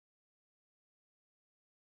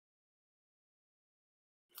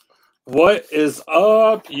What is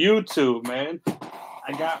up, YouTube, man?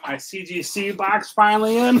 I got my CGC box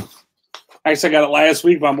finally in. Actually, I got it last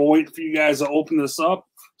week, but I'm waiting for you guys to open this up.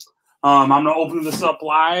 I'm going to open this up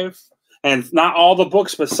live. And not all the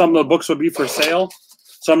books, but some of the books will be for sale.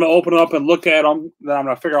 So I'm going to open it up and look at them. Then I'm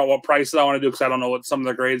going to figure out what prices I want to do because I don't know what some of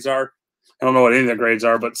the grades are. I don't know what any of the grades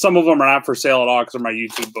are, but some of them are not for sale at all because they're my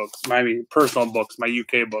YouTube books, my personal books, my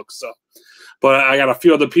UK books. So, but I got a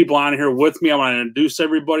few other people on here with me. I want to introduce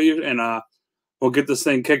everybody, and we'll get this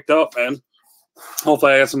thing kicked up, man.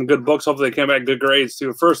 Hopefully I got some good books. Hopefully they came back good grades,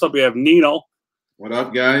 too. First up, we have Nino. What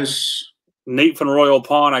up, guys? Nate from Royal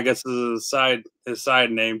Pawn, I guess, is his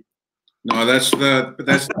side name. No, that's the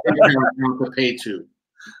account to pay to.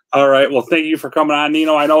 All right. Well, thank you for coming on,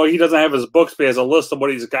 Nino. I know he doesn't have his books, but he has a list of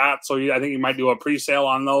what he's got. So I think he might do a pre-sale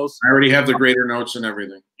on those. I already have the grader notes and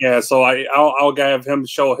everything. Yeah, so I'll have him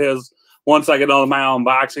show his once I get on my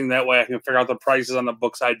unboxing. That way I can figure out the prices on the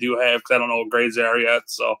books I do have because I don't know what grades they are yet.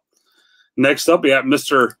 So next up, we got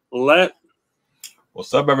Mr. Let.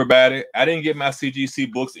 What's up, everybody? I didn't get my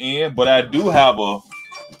CGC books in, but I do have a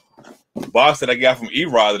box that I got from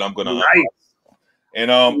E-Rod that I'm going to unbox. And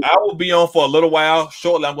I will be on for a little while.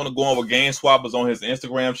 Shortly, I'm going to go over Game Swappers on his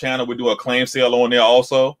Instagram channel. We do a claim sale on there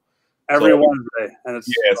also. Every Wednesday. And it's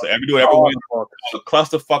so every Wednesday. A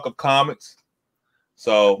clusterfuck of comics.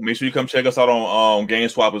 So make sure you come check us out on Game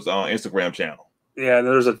Swappers Instagram channel. Yeah,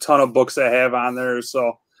 there's a ton of books I have on there.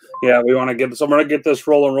 So, yeah, we want to get – so I'm going to get this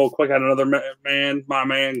rolling real quick. I had another man, my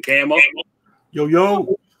man, Camo.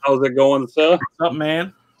 Yo. How's it going, sir? What's up,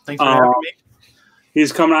 man? Thanks for having me.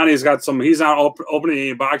 He's coming on. He's got some. He's not opening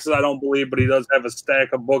any boxes, I don't believe, but he does have a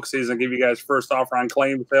stack of books. He's gonna give you guys first offer on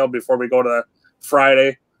claim sale before we go to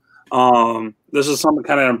Friday. This is something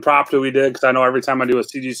kind of impromptu we did because I know every time I do a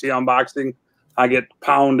CGC unboxing, I get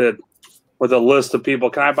pounded with a list of people.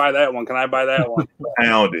 Can I buy that one? Can I buy that one?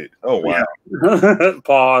 Pounded. Oh wow. Yeah.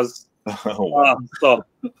 Pause. Oh, wow. So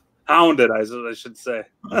pounded, I should say.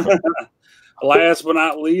 Last but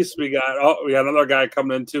not least, we got another guy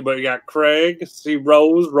coming in too, but we got Craig, C.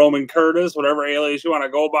 Rose, Roman Curtis, whatever alias you want to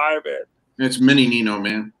go by, man. It's Mini Nino,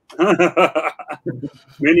 man.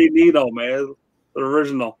 Mini Nino, man, the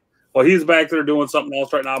original. Well, he's back there doing something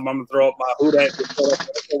else right now. I'm gonna throw up my Who Dat.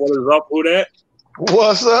 What is up, Who Dat?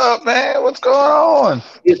 What's up, man? What's going on?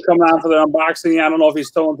 He's coming on for the unboxing. I don't know if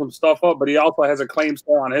he's throwing some stuff up, but he also has a claim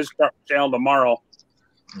sale on his channel tomorrow.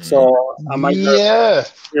 So I might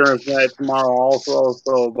experience that tomorrow also.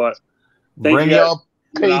 So, but bring y'all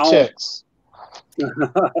paychecks.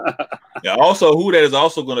 Yeah. Also, Who That is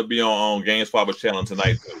also going to be on Game Swapper channel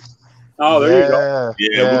tonight too. Oh, there you go.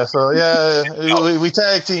 Yeah. We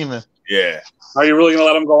tag teaming. Yeah. Are you really gonna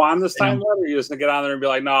let him go on this time, or are you just gonna get on there and be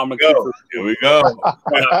like, "No, I'm gonna keep this." Here we go.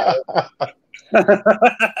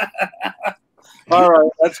 All right,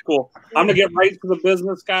 that's cool. I'm gonna get right to the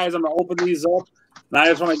business, guys. I'm gonna open these up. And I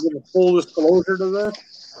just want to give a full disclosure to this.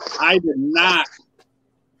 I did not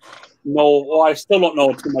know, well, I still don't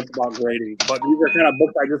know too much about grading, but these are kind of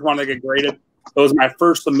books I just wanted to get graded. It was my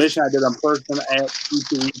first submission I did in person at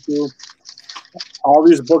C2E2. All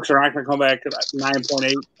these books are not going to come back at 9.8.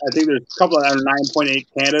 I think there's a couple of 9.8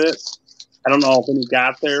 candidates. I don't know if any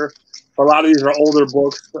got there. But a lot of these are older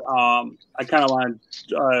books. I kind of want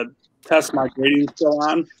to test my grading skill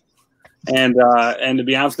on. And to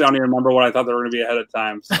be honest, I don't even remember what I thought they were going to be ahead of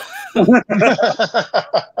time. So.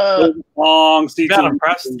 Long you got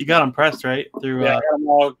them pressed, right? Through I got them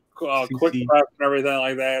all quick press and everything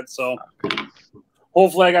like that. So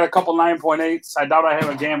hopefully I got a couple 9.8s. I doubt I have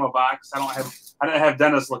a Gamma box. I didn't have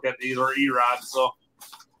Dennis look at these or E-Rod. So,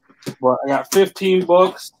 but I got 15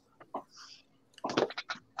 books. The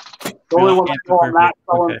only ones I'm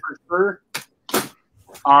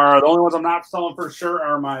not selling for sure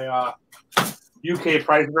are my UK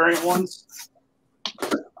price variant ones.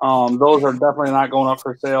 Those are definitely not going up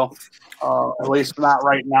for sale. At least not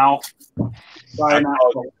right now. I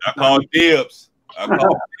call dibs.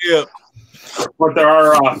 But there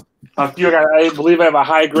are a few. I believe I have a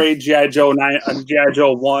high grade G.I. Joe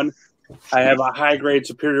 1. I have a high grade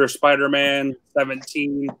Superior Spider-Man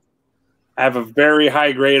 17. I have a very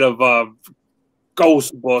high grade of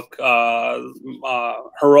Ghost book,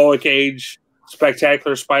 Heroic Age,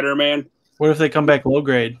 Spectacular Spider-Man. What if they come back low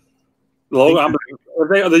grade?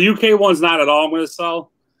 The UK one's not at all I'm going to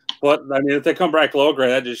sell. But, I mean, if they come back low grade,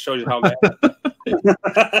 that just shows you how bad.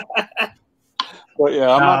 But,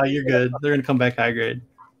 yeah. You're good. They're going to come back high grade.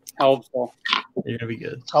 I hope so. You're going to be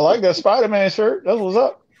good. I like that Spider-Man shirt. That's what's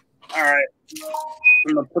up. All right.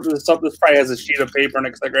 I'm going to put this up. This probably has a sheet of paper in it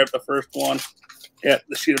because I grabbed the first one. Yeah,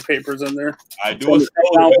 the sheet of paper's in there. I do it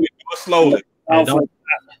slowly.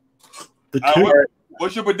 The two,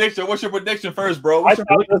 What's your prediction? What's your prediction first, bro? I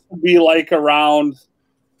thought this would be like around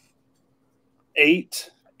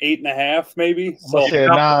 8.5, maybe. So Say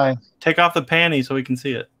 9. Take off the panty so we can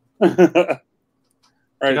see it. right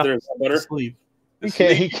there's better. Sleeve.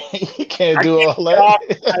 He can't do all that.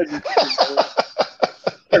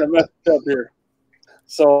 Kind of messed up here.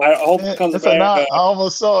 So I hope it comes back. I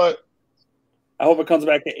almost saw it. I hope it comes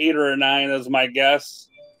back to 8 or a 9 as my guess.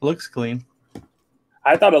 Looks clean.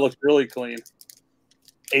 I thought it looked really clean.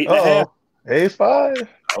 8.5. 8.5.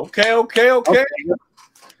 Okay.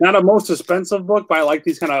 Not a most expensive book, but I like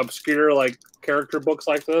these kind of obscure like character books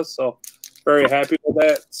like this. So very happy with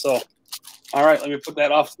that. So all right, let me put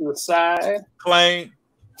that off to the side. Clang.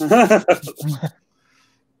 I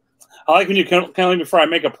like when you can leave before I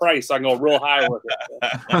make a price. So I can go real high with it.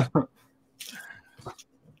 I'm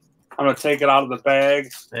gonna take it out of the bag.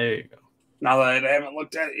 There you go. Now that I haven't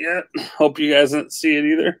looked at it yet, hope you guys didn't see it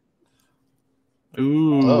either.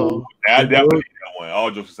 Ooh. Oh. I definitely need that one.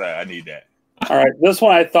 All jokes aside, I need that. All right, this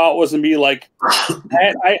one I thought was gonna be like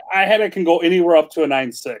I had it can go anywhere up to a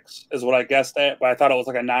 9.6 is what I guessed at, but I thought it was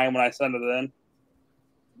like a 9 when I sent it in.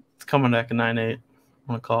 It's coming back a 9.8. I'm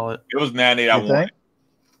gonna call it. It was 9.8. I wanted.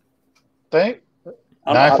 Think?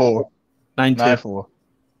 I'm 9.4. 9.2.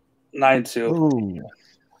 9.2. Ooh.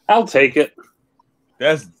 I'll take it.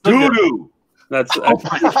 That's doo-doo. That's not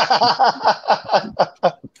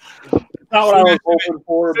what I was hoping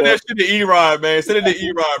for. Send But that shit to E-Rod, man. Send it to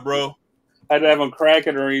E-Rod, bro. I'd have them crack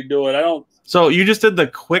it or redo it. I don't. So you just did the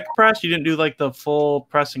quick press? You didn't do like the full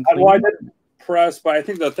press and clean? Well, I did press, but I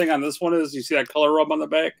think the thing on this one is you see that color rub on the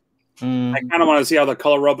back. I kind of want to see how the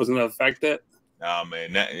color rub is going to affect it. Nah,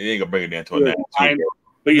 man, you ain't gonna bring it down to a 9.2.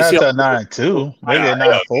 But you That's see a 9.2. Maybe a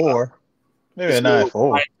 9.4. Maybe a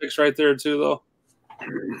 9.4. 9.6 right there too, though.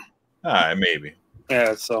 All right, maybe.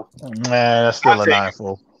 Yeah, so Man, that's still a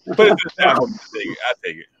 9.4. Put it to the side. I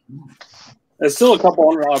take it. it's still a couple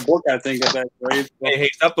 $100 book, I think, at that grade. So. Hey,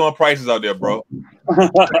 stop throwing prices out there, bro. You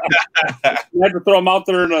have to throw them out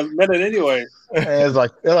there in a minute anyway. Man, it's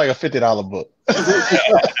like a $50 book.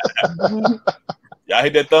 Y'all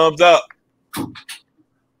hit that thumbs up.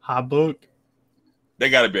 Hot book. They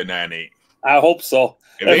got to be a 9.8. I hope so.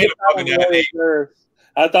 If they hit a fucking 9.8,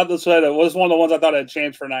 I thought this was one of the ones I thought had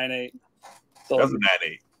changed for 9.8. So that's a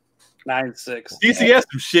 9.8. 9.6. DCS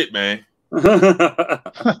some shit, man.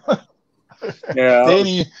 Yeah, They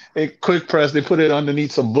need a quick press. They put it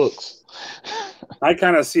underneath some books. I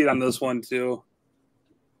kind of see it on this one too.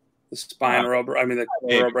 The spine rubber. I mean, the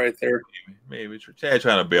color rub right there. Maybe Chad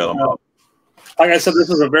trying to bail them out. Like I said, this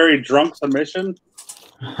is a very drunk submission.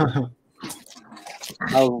 I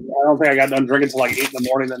don't think I got done drinking until like 8 in the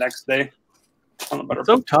morning the next day. It's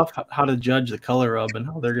so tough how to judge the color rub and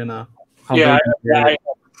how they're gonna. I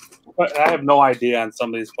have no idea on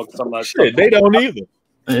some of these books. Some of that Shit, they don't either.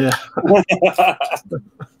 Yeah.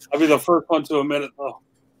 I'll be the first one to admit it, though.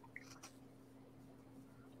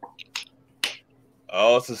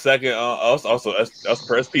 Oh, it's the second. Also, that's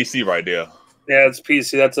press PC right there. Yeah, it's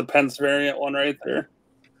PC. That's a Pence variant one right there.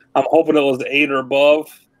 I'm hoping it was the 8 or above.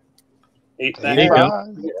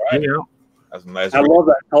 8.5. Right. That's nice. I love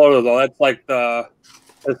that color though. That's like the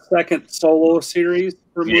second solo series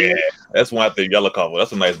for me. Yeah, that's one at the yellow cover.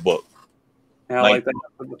 That's a nice book. Yeah, I like that.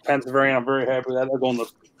 The Pence variant. I'm very happy with that. They're going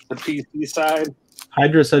the PC side.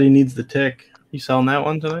 Hydra said he needs the tick. You selling that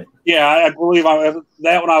one tonight? Yeah, I believe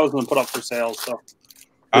that one I was going to put up for sale. So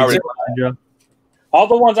Hydra. all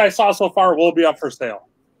the ones I saw so far will be up for sale.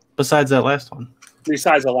 Besides that last one.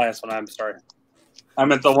 Besides the last one, I'm sorry. I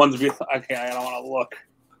meant the ones. Okay, I don't want to look.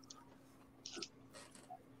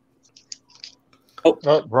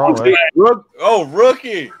 Oh, wrong way.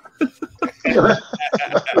 Rookie.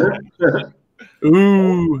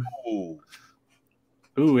 Ooh,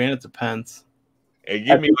 and it's a Pence. Hey,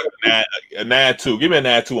 give me like a 9.2. Give me a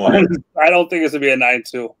 9.2 on that. I don't think it's gonna be a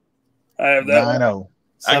 9.2. I have that 9.0.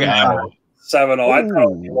 I can handle it. 7.0. I thought it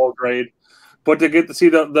was low grade, but to get to see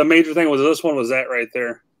the major thing was this one was that right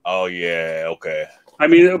there. Oh yeah, okay. I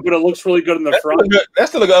mean, but it looks really good in the front.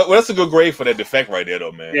 That's a good grade for that defect right there,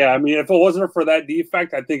 though, man. Yeah, I mean, if it wasn't for that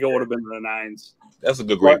defect, I think it would have been in the 9s. That's a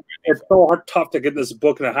good grade. But it's so tough to get this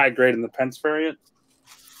book in a high grade in the Pence variant.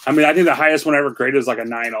 I mean, I think the highest one ever graded is like a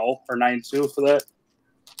 9.0 or 9.2 for that.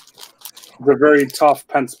 It's a very tough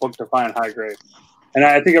Pence book to find high grade. And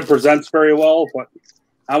I think it presents very well, but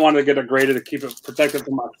I wanted to get a grade to keep it protected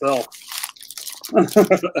for myself.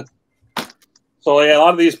 So, yeah, a lot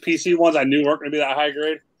of these PC ones I knew weren't going to be that high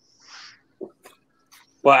grade.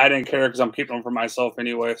 But I didn't care because I'm keeping them for myself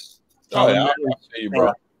anyways. Oh, yeah. I see you,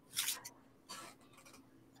 bro.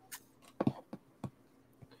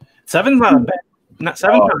 7's not a bad. Not 7's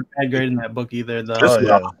not a bad grade in that book either,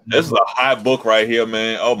 though. This is a hot book right here,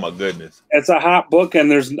 man. Oh my goodness. It's a hot book,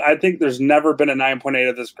 and I think there's never been a 9.8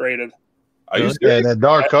 of this graded. Are you Yeah, serious? that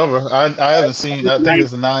dark cover. I haven't seen. I think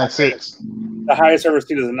it's a 9.6. The highest I've ever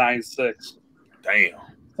seen is a 9.6. Damn.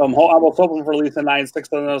 So I was hoping for at least a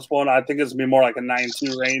 9.6 on this one. I think it's gonna be more like a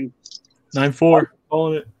 9.2 range. 9.4.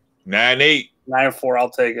 Calling it. 9.8. 9.4. I'll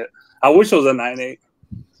take it. I wish it was a 9.8.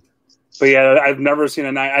 But yeah, I've never seen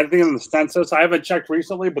a 9. I think in the census, I haven't checked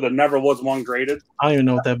recently, but there never was one graded. I don't even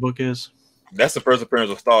know what that book is. That's the first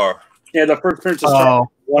appearance of Star. Yeah, the first appearance of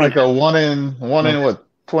Oh, Like a one in what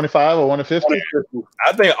 25 or 1 in 50.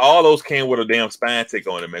 I think all those came with a damn spine tick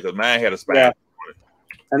on it, man, because mine had a spine. Yeah.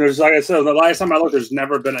 And there's, like I said, the last time I looked, there's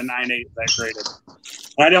never been a 9.8 that graded.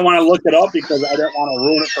 And I didn't want to look it up because I didn't want to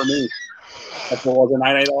ruin it for me. If it was a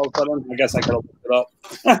 9.8 all of a sudden, I guess I could have looked it up.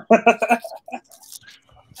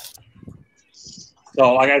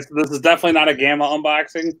 So, like I said, this is definitely not a Gamma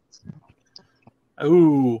unboxing.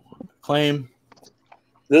 ooh, claim.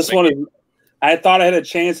 This one is, I thought I had a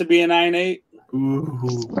chance to be a 9.8.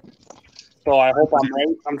 Ooh. So I hope I'm right.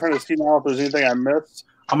 I'm trying to see now if there's anything I missed.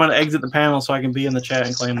 I'm going to exit the panel so I can be in the chat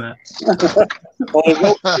and claim that. Well, there's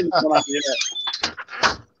no going on yet.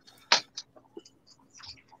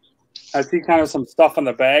 I see kind of some stuff on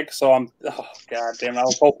the back, so I'm, oh, God damn, I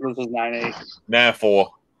was hoping this was 9.8. 9.4.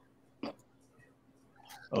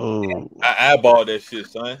 Oh, I eyeballed that shit,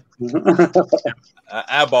 son.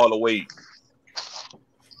 I eyeballed the weight.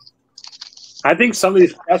 I think some of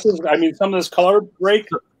these presses, some of this color break.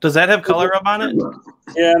 Does that have color up on it?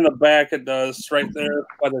 Yeah, in the back it does, right there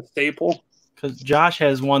by the staple. Because Josh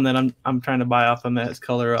has one that I'm trying to buy off him that has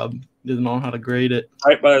color up. Doesn't know how to grade it.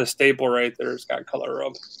 Right by the staple right there, it's got color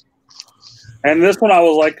rub. And this one I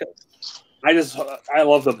was like, I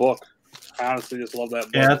love the book. I honestly just love that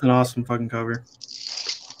book. Yeah, that's an awesome fucking cover.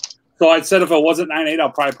 So I said if it wasn't 9.8,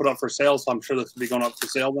 I'll probably put it up for sale. So I'm sure this will be going up for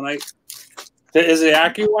sale tonight. Is the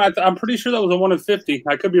Aki one? I'm pretty sure that was a 1 in 50.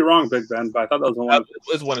 I could be wrong, Big Ben, but I thought that was a 1 in 50.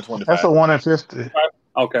 It's 1 in 25. that's a 1 in 50.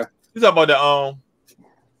 Okay. You talking about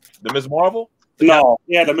the Miss Marvel? No,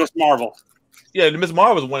 yeah, the Miss Marvel. Yeah, the Miss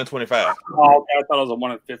Marvel was 1 in 25. Oh, okay. I thought it was a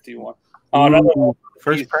 1 in 50 one. Oh, another one.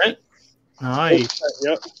 First print? Nice.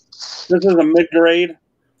 Yep. This is a mid grade.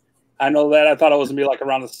 I know that. I thought it was gonna be like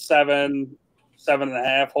around a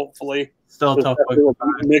 7.5, hopefully. Still a tough book.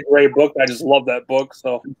 Mid grade book. I just love that book.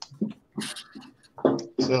 So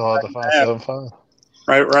Still hard to find 7.5.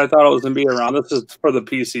 right where I thought it was gonna be around. This is for the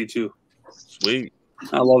PC too. Sweet.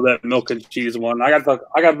 I love that milk and cheese one. I got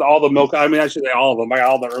all the milk. I should say all of them. I got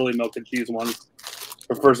all the early milk and cheese ones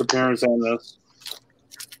for first appearance on this.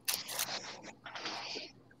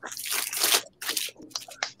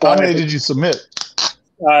 How many did you submit?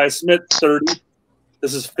 I submit 30.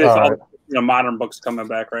 This is 5th. All right. Modern books coming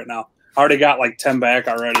back right now. I already got like 10 back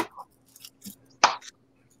already.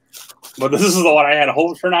 But this is the one I had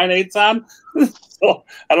hopes for 9.8s on. So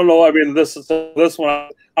I don't know. This one.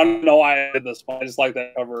 I don't know why I did this one. I just like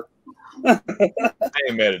that cover. I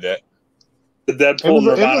ain't mad at that. The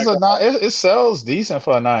Deadpool. It sells decent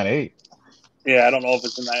for a 9.8. Yeah, I don't know if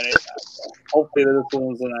it's a 9.8. Hopefully this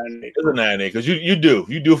one's a 9.8. It's a 9.8 because you do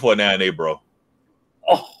for a 9.8, bro.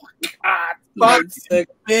 Oh God, Fuck 9.6,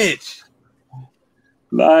 bitch.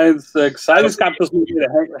 9.6. I just got this movie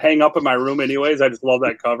to hang up in my room, anyways. I just love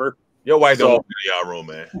that cover. Your wife don't walk into your room,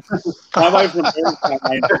 man. My wife's in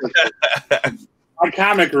my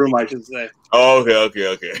comic room, I should say. Oh,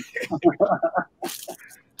 okay.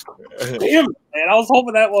 Damn, man, I was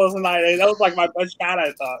hoping that was a 9.8. That was like my best shot,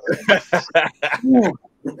 I thought.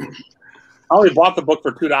 I only bought the book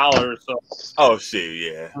for $2, so. Oh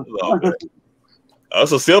shit, yeah.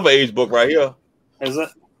 That's a Silver Age book right here. Is it?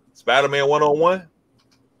 Spider-Man 101.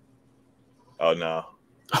 Oh no.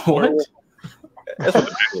 What? That's what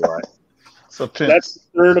the right. That's the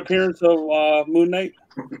third appearance of Moon Knight.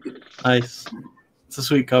 Nice. It's a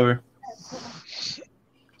sweet cover.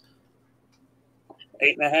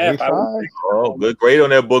 8.5. Oh, good grade on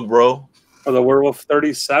that book, bro. For the Werewolf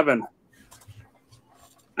 37.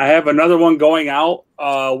 I have another one going out.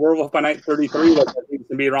 Werewolf by Night 33. That seems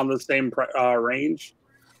to be around the same range.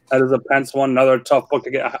 That is a Pence one. Another tough book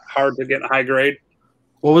to get, hard to get in high grade.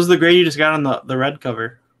 What was the grade you just got on the red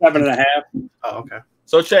cover? 7.5. Oh, okay.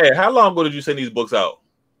 So, Chad, how long ago did you send these books out?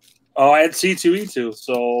 Oh, I had C2E2.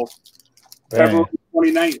 So February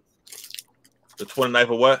 29th. The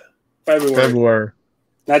 29th of what? February.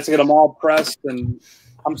 That's to get them all pressed, and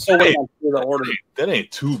I'm still waiting for the order. That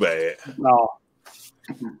ain't too bad. No.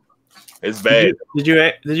 It's bad. Did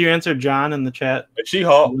you answer John in the chat?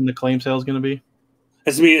 She-Hulk. When the claim sale is going to be?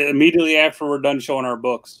 It's immediately after we're done showing our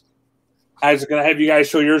books. I was going to have you guys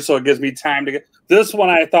show yours so it gives me time to get this one.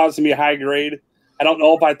 I thought was going to be high grade. I don't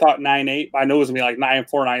know if I thought 9.8, but I know it was going to be like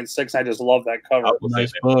 9.4, 9.6. I just love that cover.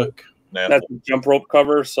 Nice book. That's a jump rope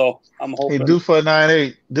cover, so I'm hoping. Hey, do for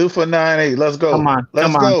 9.8. Do for 9.8. Let's go. Come on.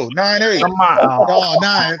 Let's go. 9.8. Come on. Oh,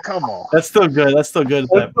 9. Come on. That's still good. That's still good.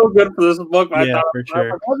 That's so good for this book. Yeah, I thought for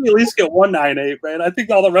sure. I'll at least get one 9.8, man. I think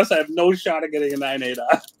all the rest I have no shot of getting a 9.8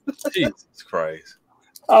 on. Jesus Christ.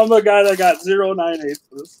 I'm the guy that got 0 9.8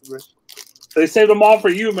 for this. They saved them all for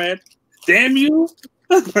you, man. Damn you.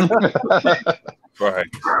 Right.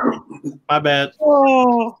 My bad.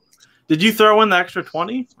 Oh. Did you throw in the extra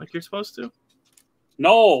 20 like you're supposed to?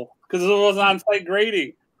 No, because it was on site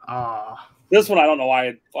grading. Ah. This one, I don't know why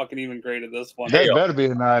I fucking even graded this one. That better be a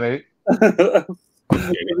 9.8.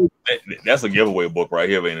 That's a giveaway book right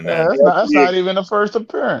here, ain't it? Yeah, that's not even the first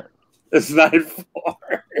appearance. It's 9.4.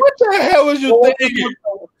 What the hell was you thinking?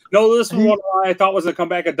 No, this one I thought was going to come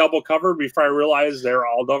back a double cover before I realized they're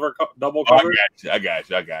all double Oh, cover. I got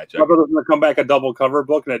you. I thought it was going to come back a double cover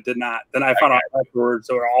book, and it did not. Then I found out afterwards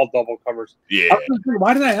they were all double covers. Yeah. I was thinking,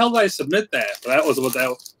 why the hell did I submit that? But that was what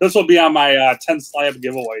that. This will be on my 10 slab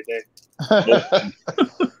giveaway day.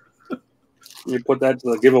 You put that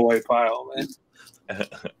to the giveaway pile, man.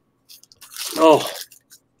 Oh,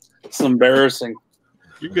 it's embarrassing.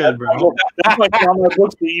 You're good, bro. That's like on my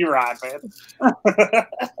books to E-Rod, man.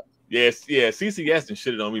 Yes, yeah. CCS and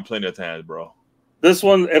shitted on me plenty of times, bro. This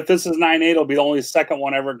one, if this is 9.8, it'll be the only second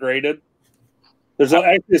one ever graded.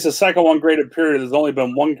 Actually, it's the second one graded period. There's only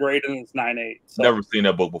been one graded, and it's 9.8. So. Never seen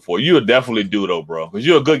that book before. You would definitely do though, bro, because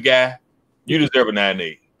you're a good guy. You deserve a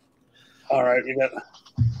 9.8. All right, you got.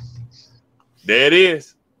 There it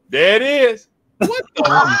is. There it is. What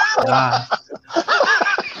the?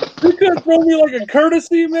 You could throw me like a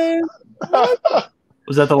courtesy, man.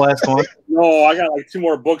 Was that the last one? No, I got like 2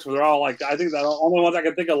 more books, but they're all like, I think the only ones I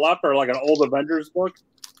can think of left are like an old Avengers book.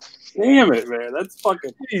 Damn it, man. That's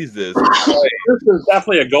fucking. Jesus. This is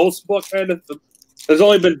definitely a ghost book, man. There's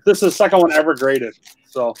only been, this is the second one ever graded.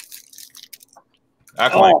 So.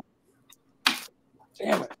 Oh.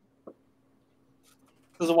 Damn it.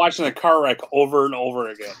 This is watching a car wreck over and over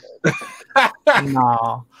again.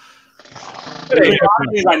 No.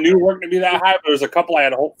 I knew weren't going to be that high, but there's a couple I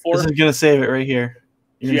had hope for. This is going to save it right here.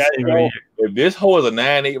 You're gonna save it right here. If this hole is a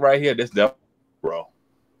 9.8 right here, this definitely, bro.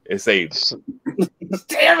 It saves.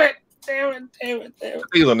 Damn it. I think it's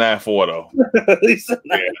a 9.4 though.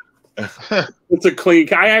 It's a clean.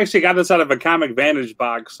 I actually got this out of a Comic Vantage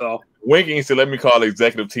box, so. Winking said, "Let me call the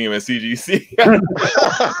executive team at CGC."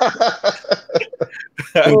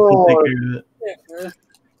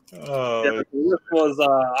 This was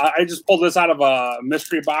I just pulled this out of a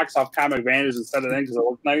mystery box off Comic Vantage and set it in because it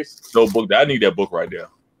looked nice. No book. I need that book right there.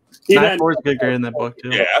 9.4 is a good grade in that book too.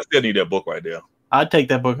 Yeah, I still need that book right there. I'd take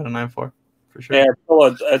that book on a 9.4 for sure. Yeah,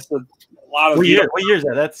 it's a lot of. What year is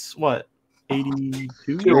that? That's what,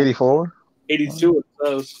 82? 84. 82. It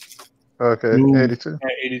says. Okay, 82. Yeah,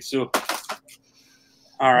 82.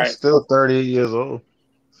 All right. Still 38 years old.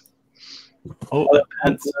 Oh,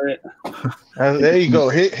 that's there you go.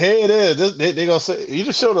 Here it is. They're gonna say you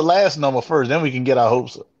just show the last number first, then we can get our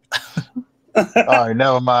hopes up. All right,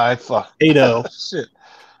 never mind. Fuck. 80. Shit.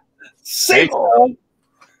 6-0.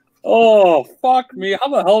 Oh fuck me! How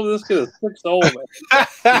the hell did this get a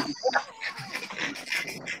 6-0?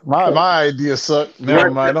 My idea sucked.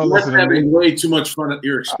 Never mind. Don't listen to me. Way too much fun at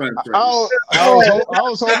your expense. Right I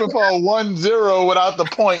was hoping for a 1-0 without the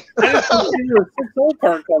point. Your 6-0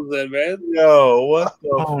 part comes in, man. Yo, what?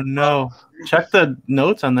 Oh no! Check the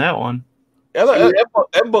notes on that one. That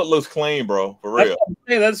book looks clean, bro. For real.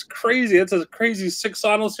 That's crazy. That's a crazy 6-0.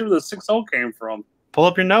 I don't see where the 6-0 came from. Pull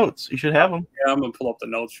up your notes. You should have them. Yeah, I'm gonna pull up the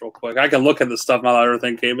notes real quick. I can look at the stuff now that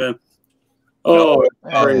everything came in. Oh,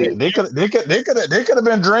 man, they could have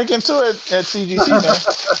been drinking too at CGC. Man.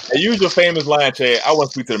 I use your famous line, Chad. I want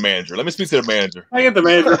to speak to the manager. Let me speak to the manager. I get the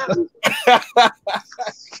manager.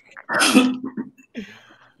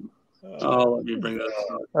 Oh, let me bring that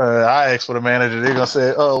up. I asked for the manager. They're gonna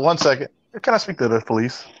say, "Oh, 1 second. Can I speak to the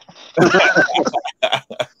police?"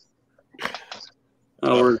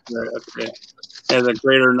 Oh, where's that? Okay. Yeah, the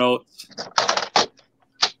greater notes.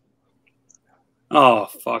 Oh,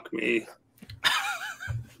 fuck me.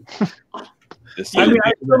 I mean,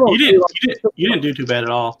 you didn't do too bad at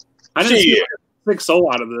all. I didn't see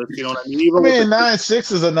 6-0 out of this. You know what I mean? Even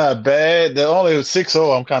 9.6s are not bad. The only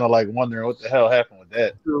 6-0, I'm kind of like wondering what the hell happened with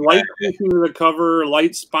that. Light to the cover,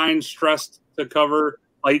 light spine stressed to cover,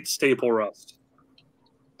 light staple rust.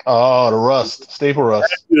 Oh, the rust, staple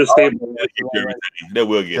rust. The staple That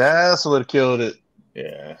will get. That's what killed it.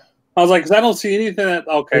 Yeah. I was like, because I don't see anything that.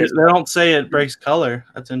 Okay, They don't say it breaks color.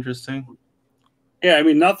 That's interesting. Yeah, I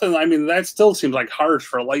mean nothing. I mean that still seems like harsh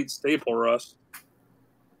for a light staple rust.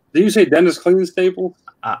 Did you say Dennis clean staple?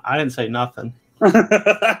 I didn't say nothing.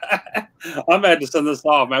 I'm had to send this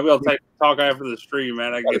off, man. We'll talk after the stream,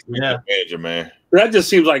 man. I guess. Yeah, manager, man. That just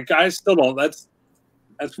seems like guys still don't. That's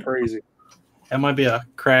crazy. that might be a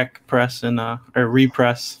crack press and or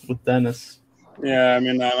repress with Dennis. Yeah, I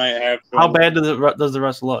mean I might have to. How bad does the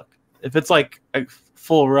rust look? If it's like a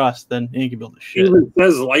full rust, then you can build the shit. It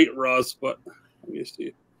says light rust, but let me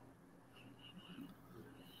see.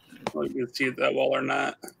 Well, you can see it that well or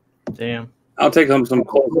not. Damn. I'll take them some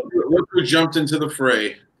cold. Look who jumped into the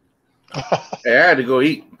fray. Hey, I had to go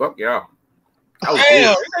eat. Fuck y'all. I was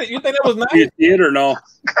Damn, good. you think that was Do you nice? see it or no?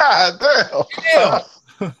 God damn. Damn.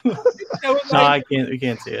 That was No, nice. we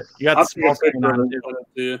can't see it. You got I'll the take a small screen picture on of it. it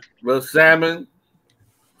to you. Little salmon,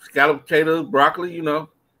 scalloped potatoes, broccoli, you know.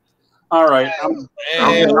 All right. I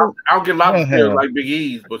don't get lobster Hell. tails like Big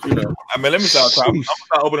E's, but you know. I mean, let me start. I'm gonna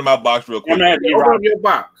start opening my box real I'm quick. gonna have Open E-Rock. up your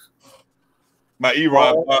box. My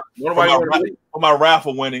E-Rod Nobody want to for my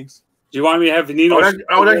raffle winnings. Do you want me to have Nino? that's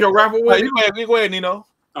your raffle Hey, win? you go ahead, Nino.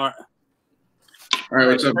 All right. All right,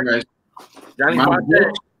 what's up, guys? Johnny My Fontaine.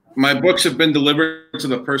 books, my books have been delivered to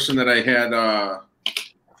the person that I had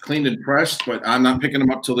cleaned and pressed, but I'm not picking them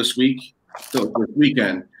up till this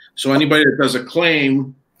weekend. So anybody that does a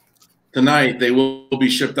claim tonight, they will be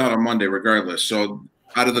shipped out on Monday regardless. So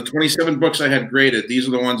out of the 27 books I had graded, these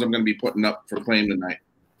are the ones I'm going to be putting up for claim tonight.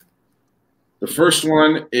 The first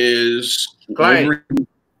one is Claim. Wolverine.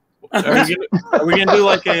 Are we gonna do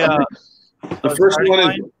like a?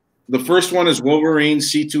 The first one is Wolverine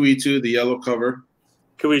C2E2, the yellow cover.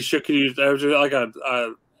 Can we? Can you like a?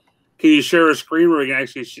 Can you share a screen where we can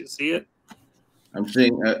actually see it? I'm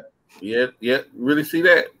seeing Yeah, really see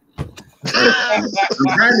that?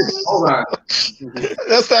 hold on.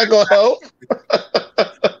 That's not gonna help.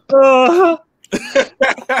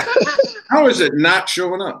 How is it not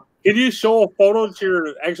showing up? Can you show a photo to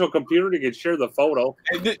your actual computer to get share the photo?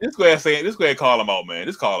 Hey, this go ahead call them out, man.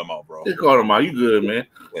 Just call them out, bro. Just call them out. You good, man.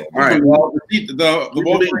 Yeah, All right. Well, the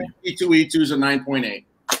Wolverine C2E2 is a 9.8.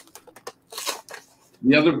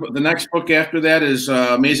 The next book after that is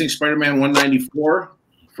Amazing Spider-Man 194.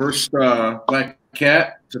 First Black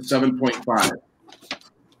Cat to 7.5.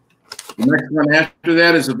 The next one after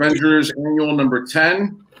that is Avengers Annual number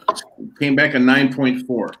 10. Came back a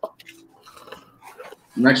 9.4.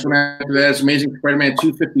 The next one after that is Amazing Spider-Man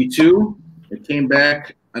 252. It came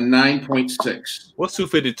back a 9.6. What's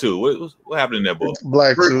 252? What happened in that book?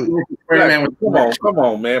 Black First suit. Spider-Man was Come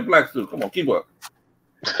on, man. Black suit. Come on, keep up.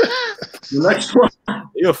 the next one.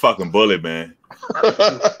 You're a fucking bully, man.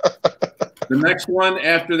 The next one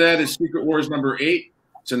after that is Secret Wars number 8.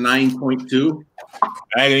 It's a 9.2. I ain't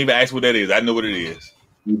gonna even ask what that is. I know what it is.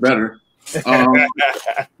 You better.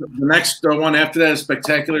 The next one after that is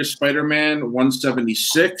Spectacular Spider-Man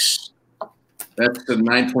 176. That's the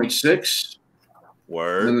 9.6.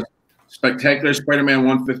 Word. And then Spectacular Spider-Man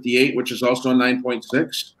 158, which is also a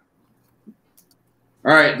 9.6.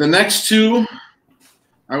 All right, the next two,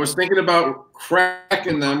 I was thinking about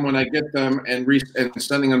cracking them when I get them and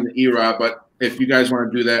sending them to E-Rob, but if you guys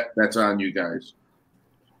want to do that, that's on you guys.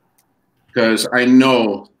 Because I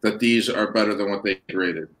know that these are better than what they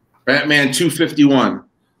rated. Batman 251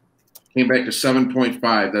 came back to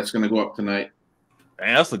 7.5. That's going to go up tonight.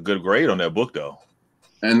 Man, that's a good grade on that book, though.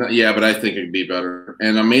 And yeah, but I think it'd be better.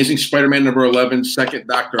 And Amazing Spider-Man number 11, Second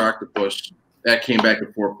Dr. Octopus, that came back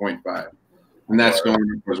at 4.5. And that's going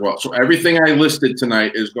up as well. So everything I listed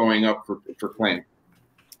tonight is going up for claim.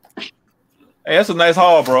 Hey, that's a nice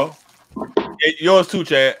haul, bro. Hey, yours too,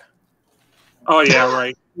 Chad. Oh yeah,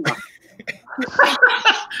 right.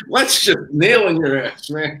 Let's just nail in your ass,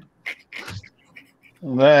 man.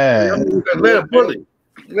 Man. Let a bully.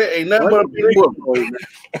 Ain't nothing but a big book.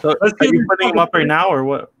 So, are you putting them up right now or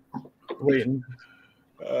what? Waiting.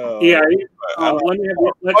 Yeah. Let me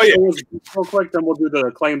let's show us real quick, then we'll do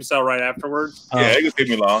the claim sale right afterwards. Yeah, it can take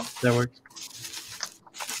me long. That works.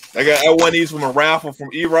 I won these from a raffle from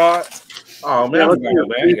E-Rod. Oh man, Yeah,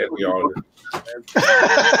 man, you got to be all this.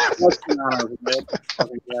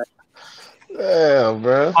 Damn,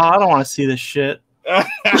 bro. Oh, I don't want to see this shit. I'm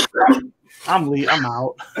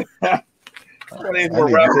out. Won these from a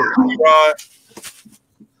raffle from E-Rod.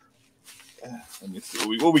 Let me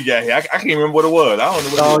see what we got here. I can't remember what it was. I don't know.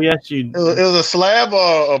 What Oh it was. yes, you. It was a slab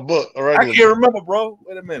or a book? I can't remember, bro.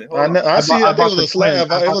 Wait a minute. Hold on. I see. I think it was a slab.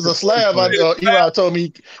 twin. It was a slab. Eli told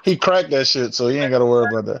me he cracked that shit, so he ain't got to worry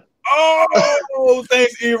about that. Oh,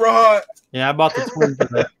 thanks, E-Rod. Yeah, I bought the twin for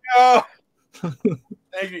that. Oh.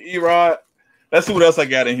 Thank you, E-Rod. Let's see what else I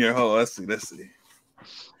got in here. Hold on. Let's see.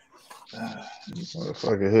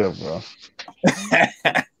 Motherfucker here, bro.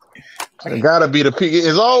 It gotta be the peak.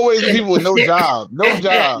 It's always the people with no job. No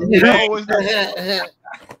job.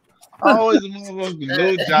 Always the motherfuckers with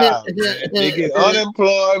no job, man. They get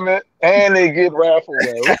unemployment and they get raffle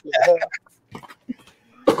away. What the hell?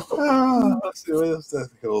 Let's see what else that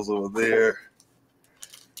goes over there.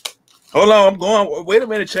 Hold on, I'm going. Wait a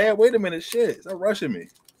minute, Chad. Wait a minute. Shit, stop rushing me.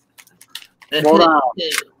 Hold on.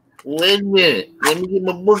 Wait a minute. Let me get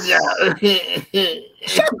my book out.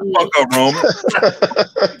 Shut the fuck up, Roman.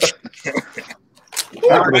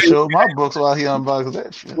 I'm gonna show my books while he unboxes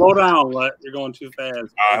that shit. Slow down, Let. You're going too fast. All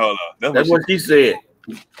right, hold on. That's what she said.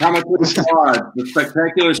 Comic book squad. The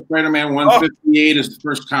Spectacular Spider-Man 158 is the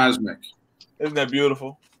first cosmic. Isn't that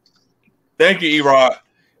beautiful? Thank you, E-Rod.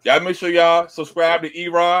 Y'all make sure y'all subscribe to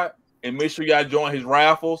E-Rod and make sure y'all join his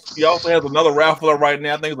raffles. He also has another raffle up right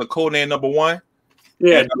now. I think it's a codename number 1.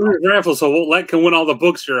 Yeah, do his raffle so Let can win all the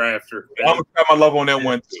books you're after. I'm gonna try my luck on that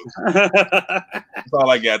one too. That's all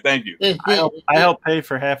I got. Thank you. I helped pay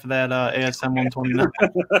for half of that ASM 129.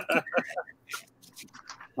 I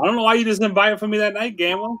don't know why you just didn't buy it for me that night,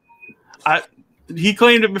 Gamble. He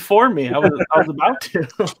claimed it before me. I was about to.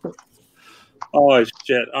 Oh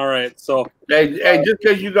shit! All right, so Hey, just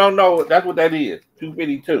because you don't know, that's what that is.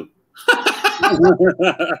 252. Who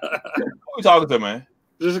you talking to, man?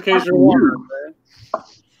 just in case you're wondering, man.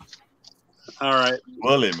 All right,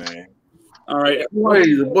 Bully, man. all right. Boy,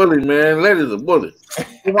 he's a bully, man. Let is a bully.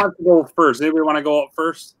 Who wants to go first? Anybody want to go up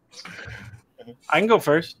first? I can go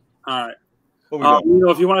first. All right. What we doing? You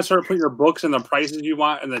know, if you want to start putting your books and the prices you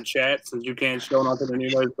want in the chat, since you can't show nothing to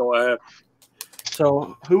anyways, go ahead.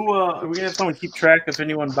 So who are we gonna have someone keep track if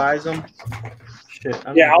anyone buys them? Shit.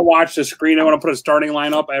 Yeah, I'll watch the screen. I want to put a starting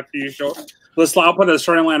line up after you show. I'll put the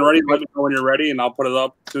starting line ready. Let me know when you're ready, and I'll put it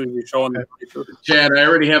up as soon as you show. Chad, I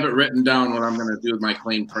already have it written down what I'm going to do with my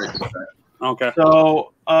claim price. Okay.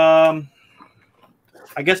 So I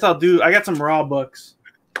guess I got some raw books,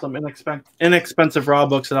 some inexpensive raw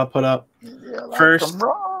books that I'll put up first,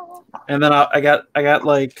 and then I got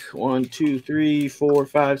like 1, 2, 3, 4,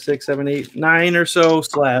 5, 6, 7, 8, 9 or so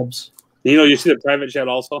slabs. You see the private chat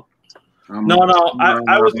also. No,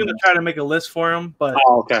 I was gonna try to make a list for him, but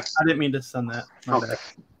okay. I didn't mean to send that. Okay.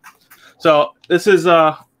 So this is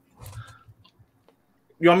you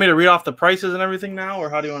want me to read off the prices and everything now, or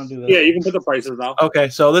how do you want to do this? Yeah, you can put the prices now. Okay,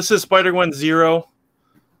 so this is Spider-Gwen 0,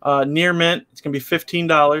 near mint. It's gonna be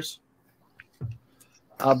 $15.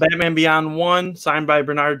 Batman Beyond 1, signed by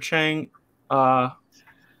Bernard Chang.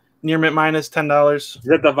 Near mint minus $10. Is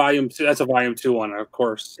that the volume 2? That's a volume 2 one, of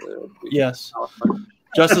course. Yes.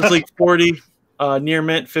 Justice League 40, near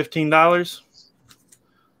mint $15.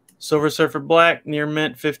 Silver Surfer Black, near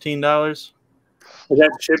mint $15. Is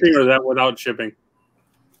that shipping or is that without shipping?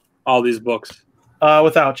 All these books.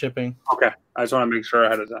 Without shipping. Okay, I just want to make sure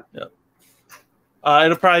ahead of time. Yep.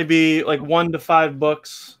 It'll probably be like 1 to 5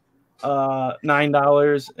 books,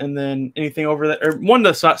 $9, and then anything over that, or 1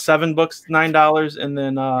 to 7 books, $9, and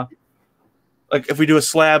then like if we do a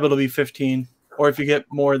slab, it'll be $15, or if you get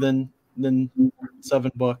more than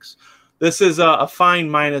 7 books. This is a fine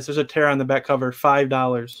minus. There's a tear on the back cover,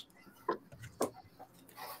 $5.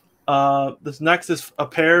 This next is a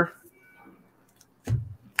pair,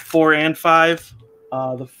 4 and 5.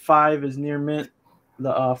 The 5 is near mint.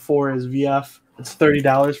 The 4 is VF. It's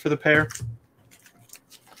 $30 for the pair.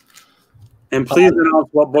 And please announce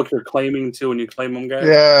what book you're claiming to when you claim them, guys.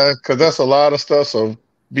 Yeah, because that's a lot of stuff. So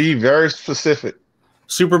be very specific.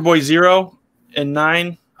 Superboy 0 and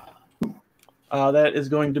 9. That is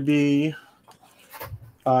going to be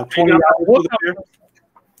 $20 for the pair.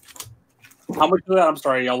 How much is that? I'm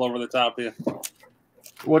sorry, all over the top here.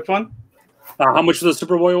 Which one? How much are the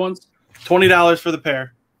Superboy ones? $20 for the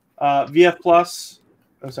pair. VF Plus.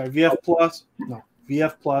 Oh, sorry, VF Plus. No,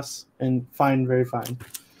 VF Plus and fine, very fine.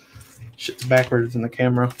 Shit's backwards in the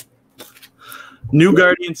camera. New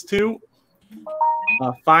Guardians 2.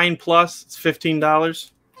 Fine Plus. It's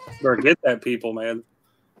 $15. Better get that, people, man.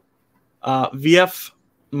 VF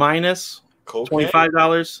Minus. Cocaine?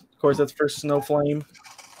 $25. Of course, that's for Snow Flame.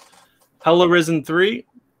 Hella Risen 3.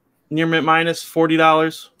 Near mint minus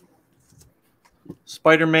 $40.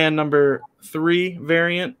 Spider-Man number 3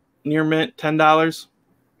 variant. Near mint $10.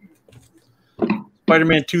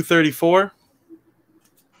 Spider-Man 234.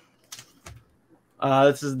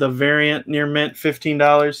 This is the variant near mint,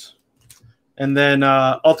 $15. And then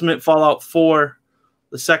Ultimate Fallout 4,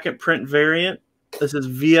 the second print variant. This is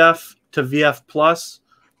VF to VF Plus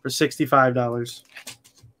for $65.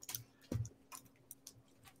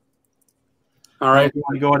 All right. You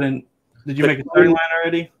want to go ahead and Did you make a starting line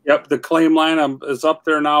already? Yep, the claim line is up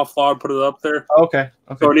there now. Flawed put it up there. Okay.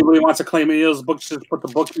 So anybody wants to claim any of those books, just put the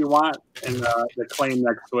book you want and the claim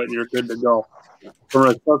next to it, and you're good to go. All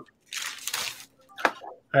right,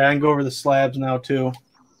 I can go over the slabs now too.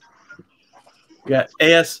 We got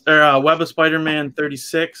Web of Spider-Man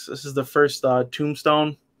 36. This is the first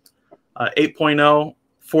Tombstone. 8.0,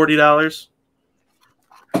 $40.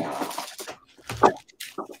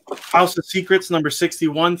 House of Secrets number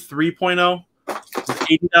 61, 3.0,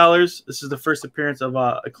 $80. This is the first appearance of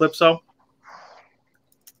Eclipso.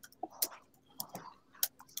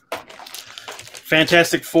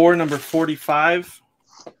 Fantastic Four number 45,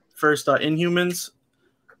 first Inhumans,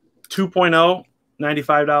 2.0,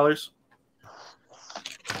 $95.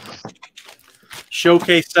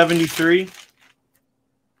 Showcase 73,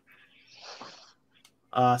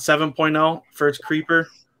 7.0, first Creeper,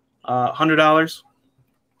 $100.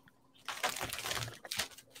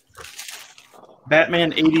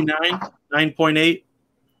 Batman 89, 9.8,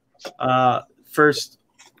 first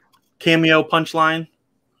cameo punchline,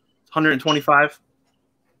 125.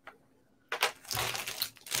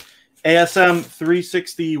 ASM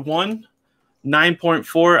 361,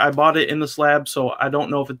 9.4. I bought it in the slab, so I don't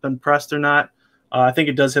know if it's been pressed or not. I think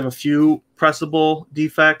it does have a few pressable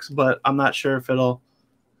defects, but I'm not sure if it'll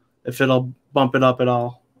bump it up at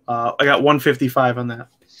all. I got 155 on that.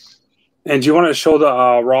 And do you want to show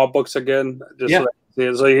the raw books again? Just yeah.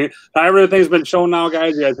 So everything's been shown now,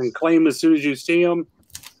 guys. You guys can claim as soon as you see them.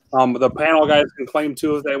 The panel guys can claim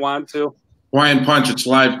too if they want to. Hawaiian Punch, it's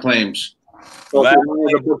live claims. So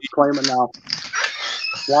the books claim it now.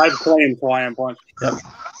 Live claims, Hawaiian Punch. Yep.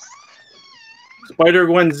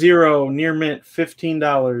 Spider-Gwen 0, near mint,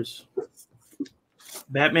 $15.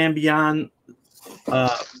 Batman Beyond,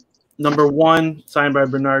 number 1, signed by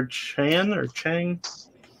Bernard Chan or Chang.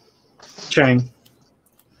 Chang.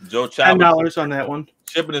 Joe Chapel. $10 on that one.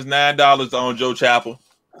 Shipping is $9 on Joe Chapel.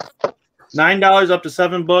 $9 up to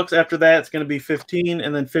 7 books. After that, it's going to be $15,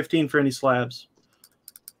 and then $15 for any slabs.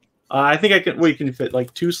 I think I can. Wait, can you fit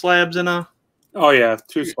like 2 slabs in a? Oh yeah,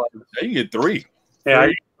 2 slabs. You can get 3. Yeah, I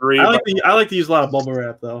get 3. I like to use a lot of bubble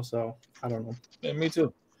wrap though, so I don't know. Yeah, me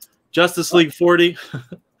too. Justice League 40.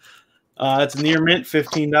 It's near mint,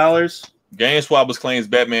 $15. Game Swappers claims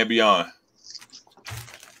Batman Beyond.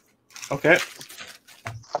 Okay.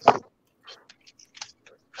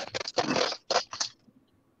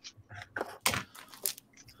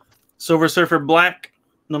 Silver Surfer Black,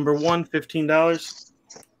 number 1, $15.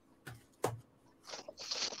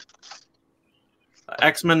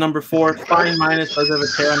 X-Men number 4, fine minus, does have a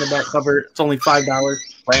tear on the back cover. It's only $5.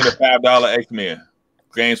 Claim the $5 X-Men.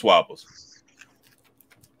 Game Swappers.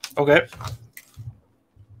 Okay.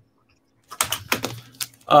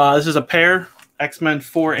 This is a pair, X-Men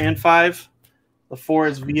 4 and 5. The 4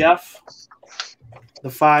 is VF. The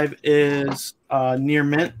 5 is near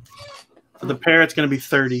mint. For the pair, it's going to be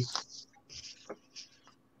 $30.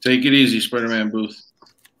 Take it easy, Spider-Man Booth.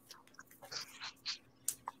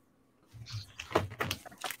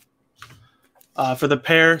 For the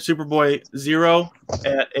pair, Superboy 0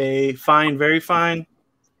 at a fine, very fine.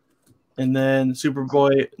 And then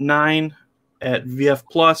Superboy 9 at VF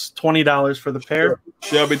Plus, $20 for the pair.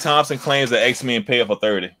 Shelby Thompson claims that X-Men pay for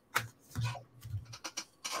 $30.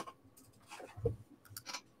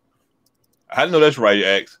 I know that's right,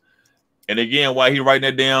 X. And again, while he writing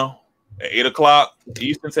that down, at 8 o'clock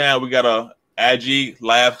Eastern time, we got a IG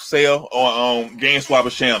live sale on Game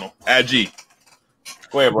Swappers channel. IG.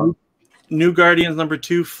 Go ahead, bro. New Guardians number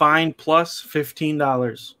 2, fine plus,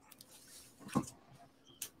 $15.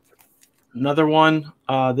 Another one.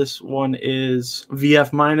 This one is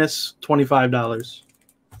VF minus, $25.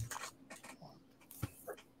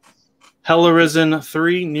 Hell Arisen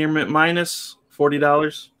 3, near mint minus,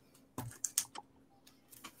 $40.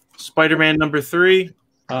 Spider-Man number 3,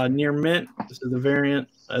 near mint. This is the variant.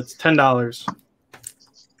 It's $10.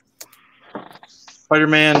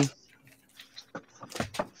 Spider-Man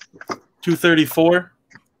 234,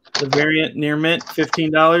 the variant near mint,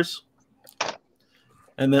 $15.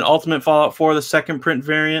 And then Ultimate Fallout 4, the second print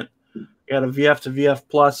variant, got a VF to VF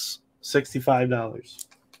plus, $65.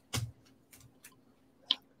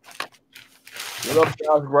 What up,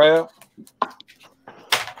 Josh Grab?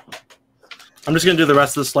 I'm just going to do the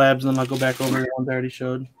rest of the slabs, and then I'll go back over the ones I already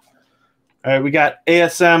showed. All right, we got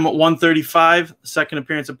ASM 135, second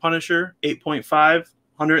appearance of Punisher, 8.5,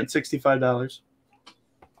 $165.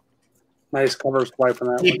 Nice cover swipe on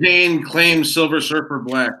that one. T-Pain claims Silver Surfer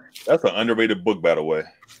Black. That's an underrated book, by the way.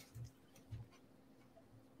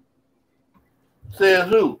 Says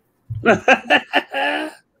who?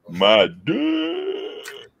 My dude.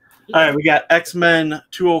 All right, we got X-Men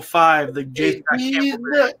 205, the J. Scott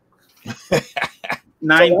Campbell. So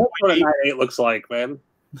that's what a 9.8 looks like, man.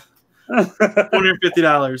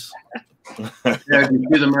 $250. Yeah, did you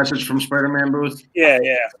see the message from Spider-Man booth? Yeah.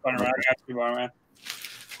 Spider-Man. I got you, Spider-Man.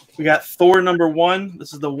 We got Thor number 1.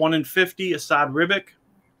 This is the 1 in 50, Assad Ribic,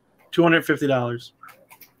 $250.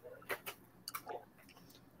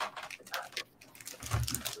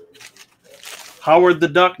 Howard the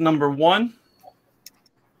Duck number 1.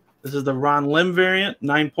 This is the Ron Lim variant,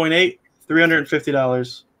 9.8,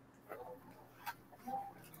 $350.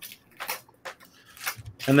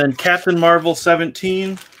 And then Captain Marvel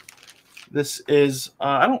 17. This is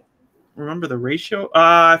I don't remember the ratio.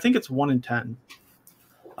 I think it's 1 in 10.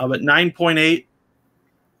 But 9.8,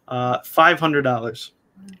 $500.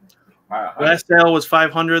 Last sale was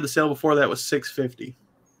 $500. The sale before that was $650.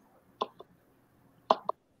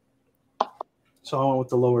 So I went with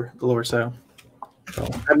the lower sale.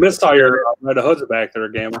 I missed all your Red Hoods back there,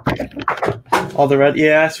 Gamer. All the red,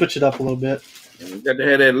 yeah. I switched it up a little bit. You got to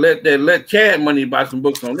have that let Chad money buy some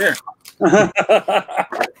books on there.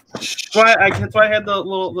 That's why I had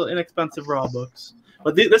the inexpensive raw books.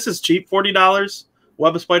 But this is cheap, $40.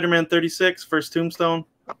 Web of Spider-Man 36, first Tombstone.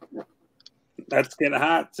 That's getting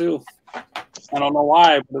hot too. I don't know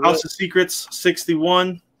why. But House of Secrets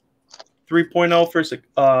 61, 3.0 first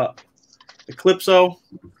Eclipso,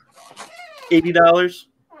 $80.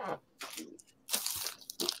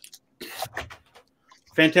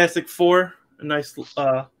 Fantastic Four, a nice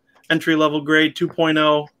entry level grade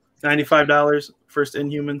 2.0, $95. First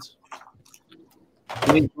Inhumans.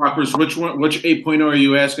 Walkers, which 8.0 are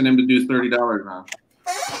you asking them to do $30 on?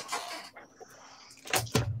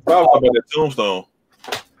 Probably about the Tombstone.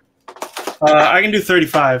 I can do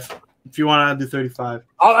 35 if you want to do 35.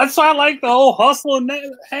 Oh, that's why I like the whole hustle and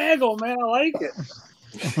haggle, man. I like it.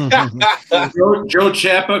 Joe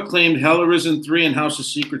Chappa claimed Hell Arisen 3 and House of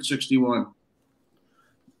Secrets 61.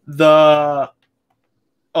 The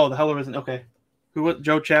Hell Arisen. Okay, who was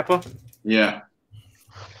Joe Chappa? Yeah,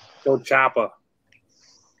 Joe Chappa.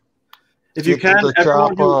 If you can,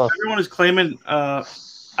 everyone is claiming. I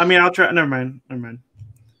mean, I'll try. Never mind.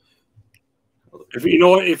 If you know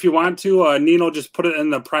what, if you want to, Nino, just put it in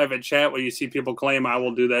the private chat where you see people claim. I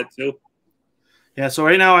will do that too. Yeah. So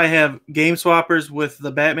right now I have Game Swappers with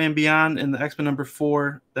the Batman Beyond and the X-Men number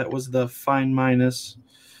 4. That was the fine minus.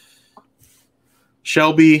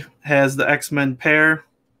 Shelby has the X-Men pair.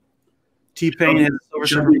 T-Pain has the Silver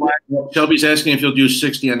Surfer Black. Shelby's asking if you'll do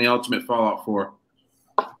 60 on the Ultimate Fallout 4.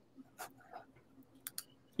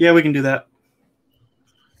 Yeah, we can do that.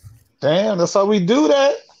 Damn, that's how we do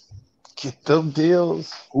that. Get them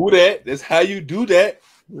deals. Who that? That's how you do that.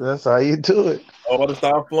 That's how you do it. Oh, about to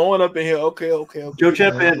start flowing up in here. Okay. Joe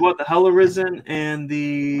Chap had what? The Hell Arisen and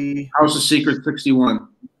the House of Secrets 61.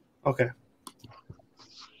 Okay.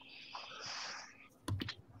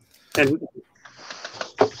 And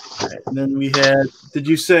then we had. Did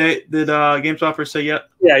Game Swapper say yet?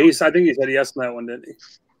 yeah, I think he said yes on that one, didn't he?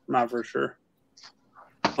 Not for sure.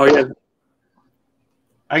 Oh yeah,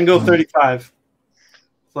 I can go 35.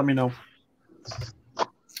 Let me know.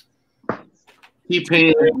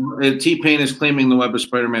 T-Pain is claiming the Web of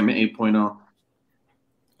Spider-Man 8.0.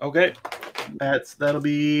 Okay, that'll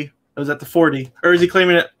be. Was that the 40, or is he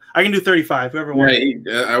claiming it? I can do 35. Whoever wants.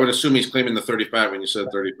 Yeah, I would assume he's claiming the 35 when you said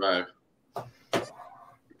 35.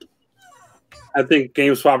 I think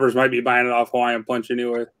Game Swappers might be buying it off Hawaiian Punch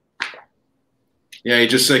anyway. Yeah, he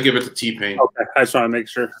just said give it to T-Pain. Okay, I just want to make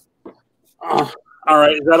sure. All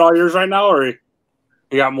right, is that all yours right now, or you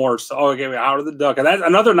got more? So, okay, Out of the Duck, and that's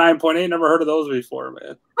another 9.8. Never heard of those before,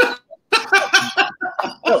 man.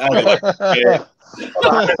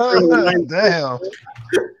 Damn.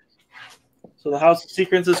 So the House of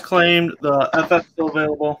Secrets is claimed. The FF still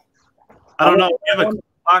available. I don't know. Do you have a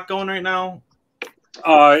clock going right now?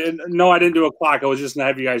 No, I didn't do a clock. I was just gonna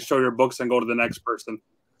have you guys show your books and go to the next person,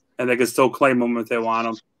 and they can still claim them if they want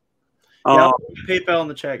them. Yeah, PayPal in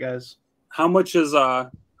the chat, guys. How much is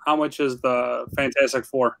the Fantastic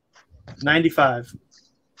Four? 95.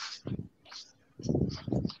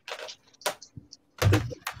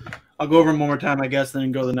 I'll go over them one more time, I guess,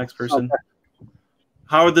 then go to the next person. Okay.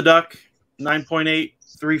 Howard the Duck, 9.8,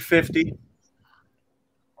 350.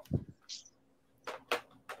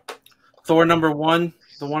 Thor number 1,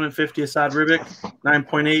 the 1 in 50, Assad Ribic,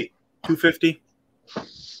 9.8, 250.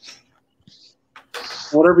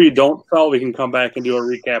 Whatever you don't sell, we can come back and do a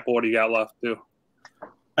recap of what you got left, too.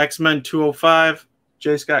 X-Men 205,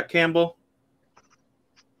 J. Scott Campbell,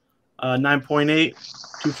 9.8,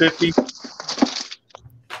 250.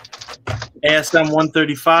 ASM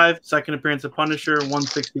 135, second appearance of Punisher,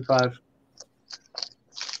 165.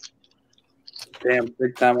 Damn,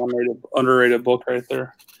 big time underrated book right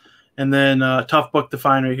there. And then tough book to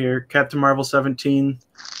find right here. Captain Marvel 17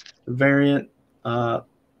 variant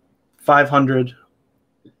 500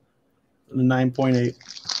 9.8.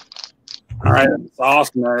 All right, that's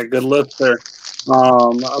awesome, man. Good list there.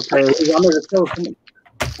 Okay, I'm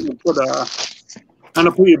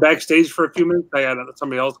gonna put you backstage for a few minutes. I got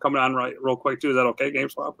somebody else coming on real quick too. Is that okay,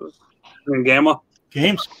 GameStop? I mean, Gamma.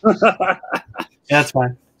 Games. Yeah, that's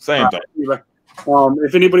fine. Same thing.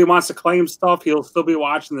 If anybody wants to claim stuff, he'll still be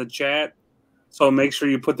watching the chat. So make sure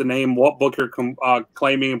you put the name, what book you're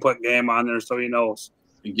claiming, and put Gamma on there so he knows.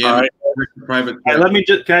 All right. Private.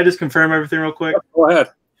 Can I just confirm everything real quick? Go ahead.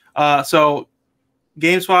 So,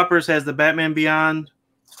 Game Swappers has the Batman Beyond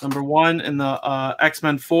 #1 and the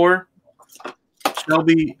X-Men 4.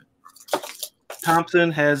 Shelby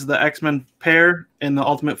Thompson has the X-Men pair and the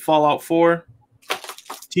Ultimate Fallout 4.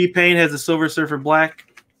 T-Pain has the Silver Surfer Black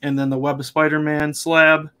and then the Web of Spider-Man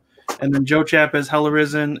slab. And then Joe Chap has Hell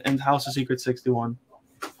Arisen and House of Secrets 61.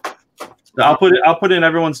 So I'll put in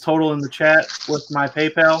everyone's total in the chat with my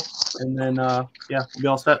PayPal, and then we'll be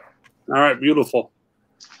all set. All right, beautiful.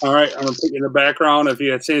 All right, I'm gonna put you in the background. If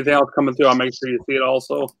you see anything else coming through, I'll make sure you see it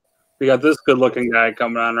also. We got this good-looking guy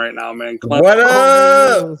coming on right now, man. What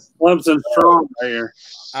up? Clemson Strong right here.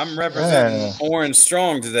 I'm representing Orange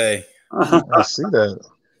Strong today. I see that.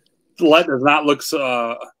 Let does not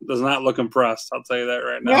look impressed. I'll tell you that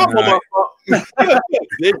right now.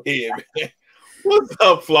 What's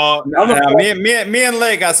up, Flaw? Me and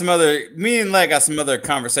Leg got some other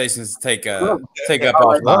conversations to take up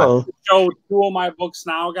offline. Show 2 of my books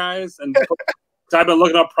now, guys, and I've been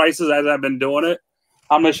looking up prices as I've been doing it.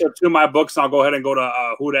 I'm gonna show 2 of my books, and I'll go ahead and go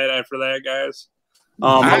to Who Dat after that, guys.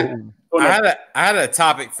 I had a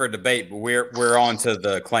topic for debate, but we're on to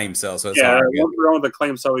the claim sale. So it's once we're on the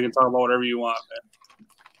claim sale, we can talk about whatever you want, man.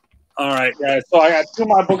 All right, guys. So I got 2 of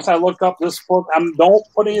my books. I looked up this book. Don't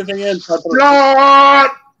put anything in. Until I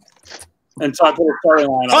put the starting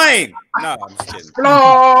line up. Claim. No, I'm just kidding.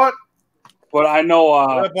 But I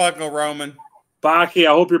know Buckle Roman. Baki,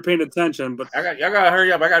 I hope you're paying attention. But y'all gotta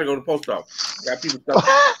hurry up. I gotta go to the post office. Got people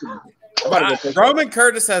stuff. Roman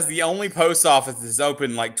Curtis has the only post office that's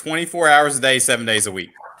open like 24 hours a day, 7 days a week.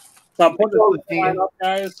 So I'm putting this line up,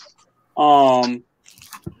 guys.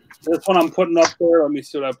 This one I'm putting up there. Let me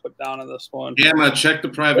see what I put down on this one. Yeah, I'm gonna check the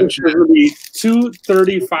private chat. It's gonna be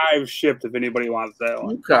 $235 shipped if anybody wants that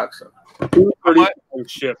one. You cocksucker. $235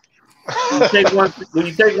 shipped. When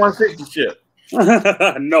you take 160 ship.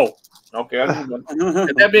 No. Okay. Has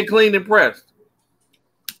that been cleaned and pressed?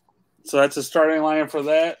 So that's a starting line for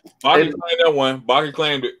that. Baki claimed that one. Baki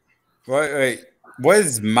claimed it. Wait. What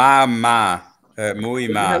is my muy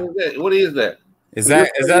ma? What is that? Is that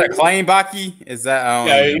a claim, Baki? Is that?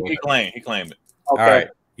 He claimed it. Okay. All right,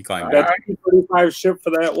 he claimed it. That's $235 shipped for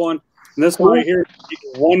that one. And this one right here,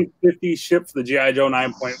 $150 shipped for the G.I. Joe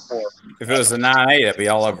 9.4. If it was a 9.8, I'd be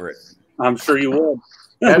all over it. I'm sure you would.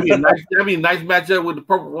 That'd be a nice matchup with the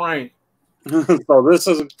Purple Rain. So this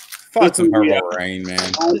is Purple Rain, man.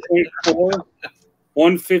 9.4,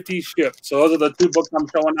 $150 shipped. So those are the 2 books I'm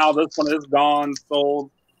showing now. This one is gone,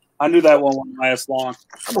 sold. I knew that one wouldn't last long.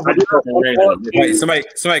 Wait,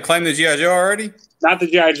 somebody claimed the G.I. Joe already? Not the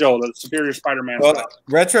G.I. Joe, the Superior Spider-Man. Well,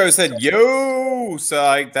 Retro said yo,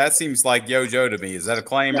 so that seems like Yo Joe to me. Is that a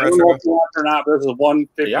claim, Retro? Or not? This is $150.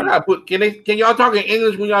 Y'all gotta put. Can y'all talk in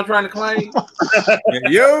English when y'all trying to claim?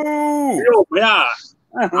 Yo, yeah.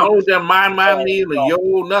 Oh, that mind me, the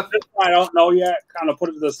yo nothing. I don't know yet. Kind of put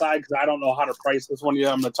it to the side because I don't know how to price this one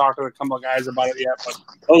yet. I'm going to talk to a couple of guys about it yet. But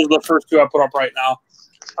those are the first 2 I put up right now.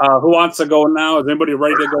 Who wants to go now? Is anybody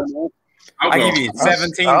ready to go now? I'll give you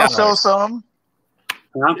 $17. I'll show some.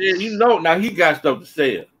 Yeah, you know, now he got stuff to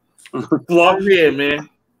sell. Love here, man.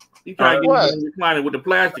 He trying to get reclining with the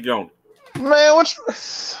plastic on it. Man,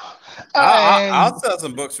 I'll sell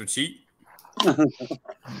some books for cheap.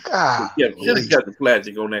 God, should have kept the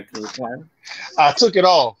plastic on that recliner. I took it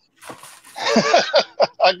off.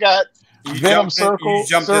 I got Venom Circle. You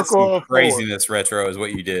jumped in some craziness, Retro, is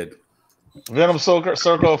what you did. Venom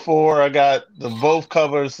Circle 4. I got both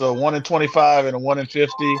covers, the 1 in 25 and the 1 in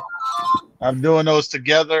 50. I'm doing those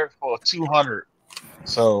together for 200.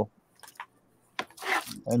 So,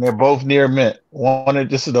 and they're both near mint.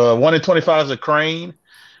 This is the 1 in 25 is a Crane,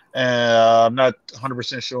 and I'm not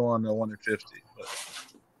 100% sure on the 1 in 50.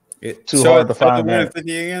 But too hard to find that. 1 in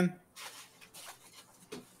 50 again.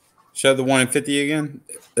 Show the 1 in 50 again.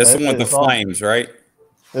 That's the one with the flames, right?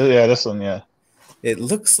 Yeah, this one. Yeah. It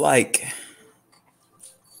looks like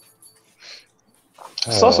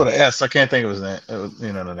it's also the S. I can't think of his name. It was,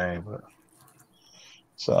 the name, but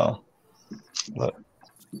so. But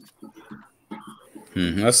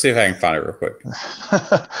Let's see if I can find it real quick.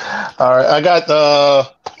 All right, I got the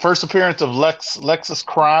first appearance of Lexus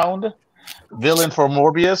Crowned, villain for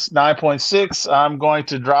Morbius, 9.6. I'm going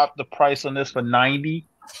to drop the price on this for 90.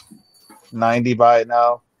 90 buy it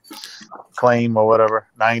now. Claim or whatever.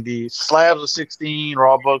 90. Slabs of 16,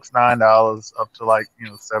 raw books $9, up to like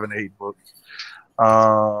 7, 8 books.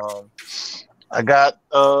 I got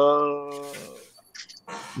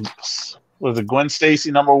was it Gwen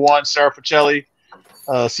Stacy #1, Sarah Pacelli,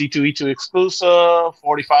 C2E2 exclusive,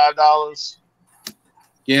 $45.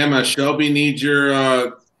 Gamma, Shelby needs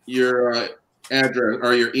your address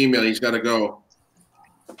or your email. He's got to go.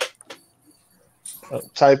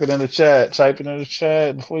 Type it in the chat. Type it in the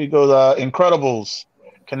chat before you go. Incredibles,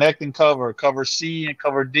 connecting cover C and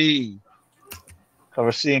cover D.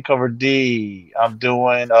 Cover C and cover D. I'm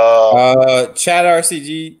doing Chat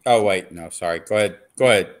RCG. Oh wait, no, sorry. Go ahead.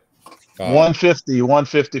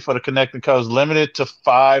 150 for the connecting covers, limited to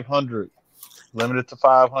 500. Limited to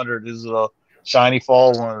 500. This is a shiny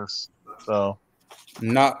fall ones. So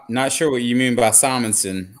not sure what you mean by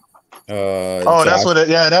Simonson. That's Josh. what it.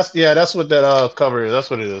 That's what that cover is. That's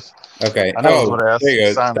what it is. Okay. I know what it is. There you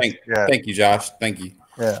go. Simon. Thank you, Josh. Thank you.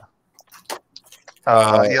 Yeah.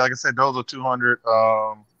 Like I said, those are 200.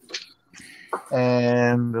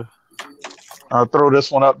 And I'll throw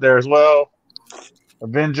this one up there as well.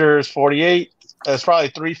 Avengers 48. That's probably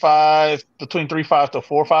 3.5, between 3.5 to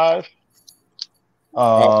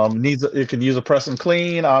 4.5. You could use a press and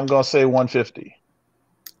clean. I'm gonna say 150.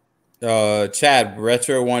 Chad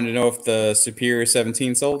Retro wanted to know if the Superior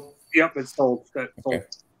 17 sold. Yep, it's sold. Okay.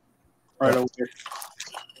 Right over here.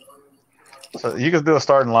 So you could do a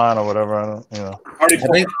starting line or whatever. I don't, Already I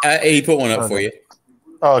think he put one up for you.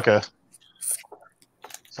 Oh, okay.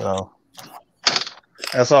 So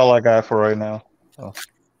that's all I got for right now.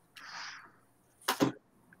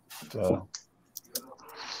 So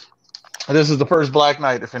this is the first Black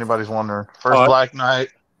Knight, if anybody's wondering. First Black Knight.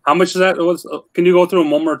 How much is that? Can you go through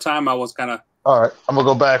them one more time? I was kind of. All right, I'm gonna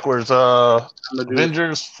go backwards.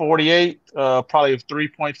 Avengers 48, probably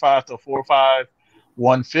 3.5 to 4.5,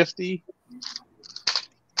 150.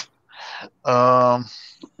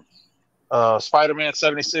 Spider-Man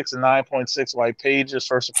 76 and 9.6 white pages.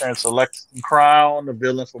 First appearance of Lex and Crown, the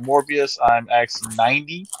villain for Morbius. I'm asking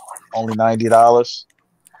 90, only $90.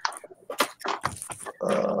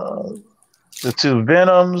 The two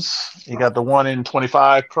Venoms. You got the 1 in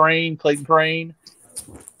 25 Crane, Clayton Crane,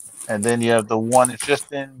 and then you have the 1 in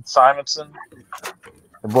 15 Simonson.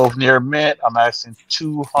 They're both near mint. I'm asking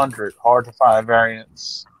 200. Hard to find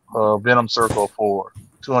variants. Venom Circle 4,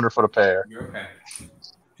 200 for the pair. Okay.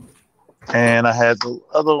 And I had the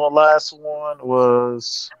other one. Last one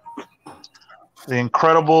was the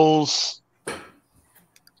Incredibles,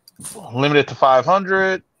 limited to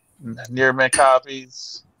 500. Near mint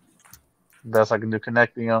copies. Best I can do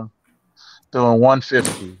connecting them. Doing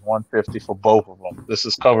 150 for both of them. This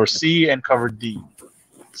is cover C and cover D.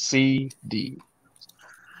 C, D.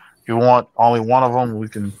 If you want only one of them, we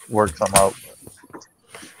can work some out.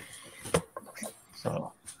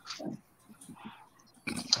 So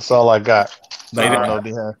that's all I got. All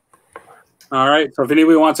right. So if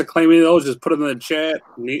anybody wants to claim any of those, just put them in the chat.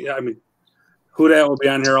 I mean, who that will be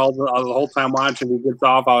on here all the whole time watching. If he gets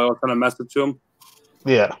off, I'll send a message to him.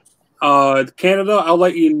 Yeah. Canada, I'll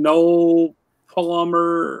let you know.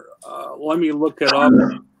 Plumber, let me look it up.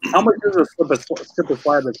 How much is a skip a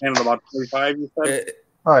slab in Canada? About 25, you said?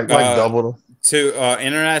 All right, like double. To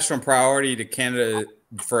international priority to Canada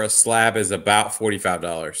for a slab is about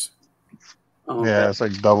 $45. Okay. Yeah, it's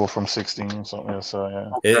like double from 16. So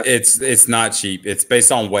yeah. It's not cheap. It's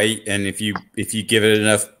based on weight, and if you give it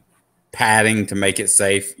enough padding to make it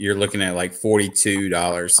safe, you're looking at like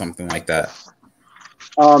 $42, something like that.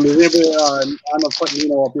 Is anybody on the foot,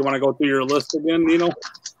 Nino, if you want to go through your list again, Nino?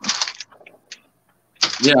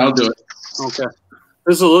 Yeah, I'll do it. Okay.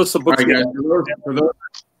 This is a list of books. All right, guys,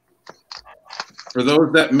 for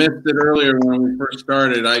those that missed it earlier when we first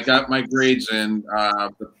started, I got my grades in.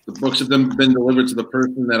 The books have been delivered to the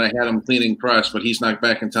person that I had him cleaning press, but he's not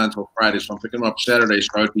back in town until Friday, so I'm picking them up Saturday, so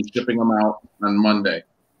I would be shipping them out on Monday.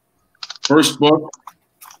 First book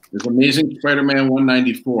is Amazing Spider-Man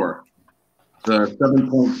 194. The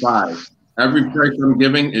 7.5. Every price I'm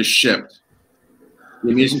giving is shipped.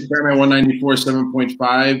 The Amazing Spider-Man 194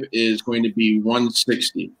 7.5 is going to be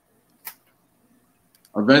 $160.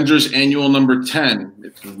 Avengers Annual number 10,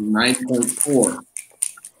 it's 9.4.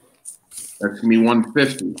 That's going to be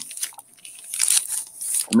 $150.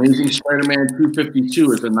 Amazing Spider-Man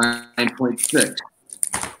 252 is a 9.6.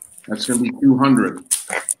 That's going to be $200.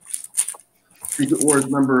 Secret Wars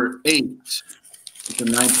number 8. It's a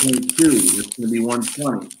 9.2. It's going to be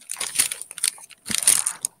 120.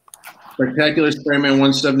 Spectacular Spider-Man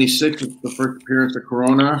 176. It's the first appearance of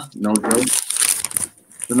Corona. No joke.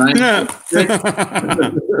 The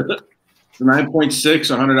 9.6. The 9.6,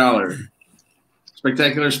 $100.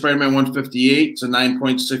 Spectacular Spider-Man 158. It's a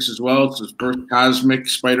 9.6 as well. It's his first cosmic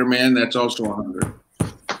Spider-Man. That's also $100.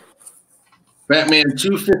 Batman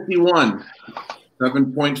 251.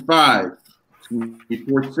 7.5. It's going to be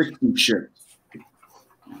 460 shipped.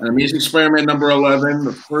 And Amazing Spider-Man number 11.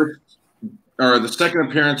 The second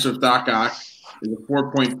appearance of Doc Ock is a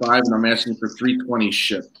 4.5, and I'm asking for 320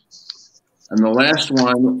 shipped. And the last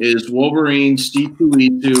one is Wolverine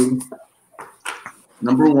C2E2,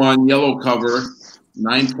 number 1, yellow cover,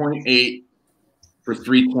 9.8 for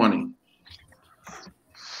 320.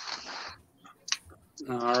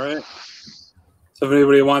 All right. So if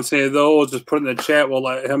anybody wants any of those, just put in the chat. We'll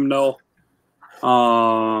let him know.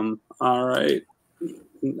 All right.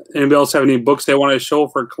 Anybody else have any books they want to show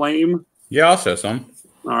for claim? Yeah, I'll show some.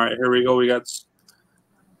 All right, here we go. We got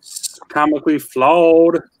Comically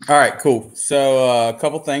Flawed. All right, cool. So a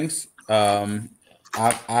couple things. I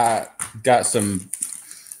got some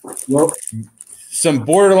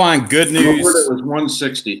borderline good news. It was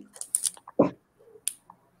 160. Go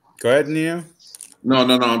ahead, Neo. No,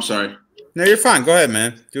 I'm sorry. No, you're fine. Go ahead,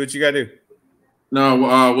 man. Do what you got to do. No,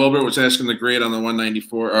 Wilbert was asking the grade on the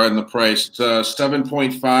 194 or on the price. It's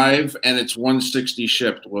 7.5 and it's 160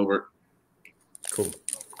 shipped, Wilbert. Cool.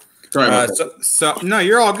 Sorry about that. So no,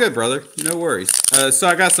 you're all good, brother. No worries. So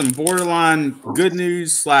I got some borderline good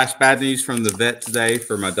news / bad news from the vet today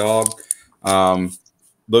for my dog.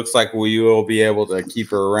 Looks like we will be able to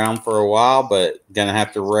keep her around for a while, but gonna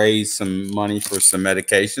have to raise some money for some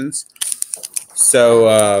medications.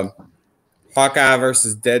 So Hawkeye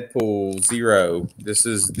versus Deadpool 0. This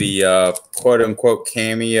is the quote unquote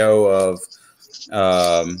cameo of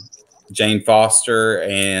Jane Foster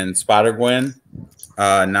and Spider-Gwen.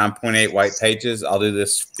 9.8 white pages. I'll do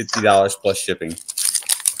this $50 plus shipping.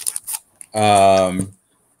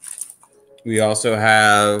 We also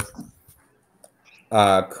have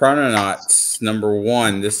Chrononauts number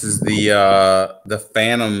 1. This is the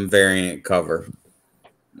Phantom variant cover.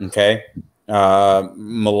 Okay.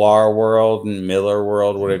 Millar World and Miller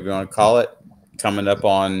World, whatever you want to call it, coming up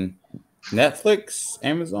on Netflix,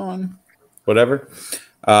 Amazon, whatever.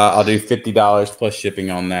 I'll do $50 plus shipping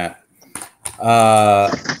on that.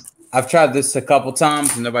 I've tried this a couple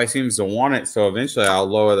times and nobody seems to want it, so eventually I'll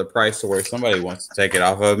lower the price to where somebody wants to take it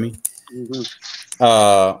off of me.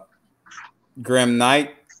 Grim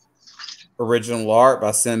Knight, original art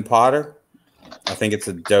by Sin Potter. I think it's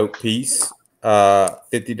a dope piece.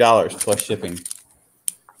 $50 plus shipping.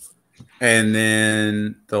 And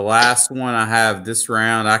then the last one I have this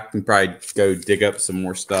round, I can probably go dig up some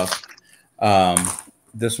more stuff.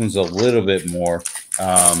 This one's a little bit more.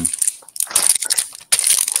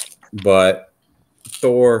 But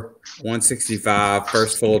Thor 165,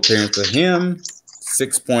 first full appearance of him,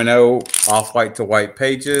 6.0 off-white to white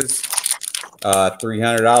pages,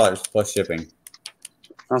 $300 plus shipping.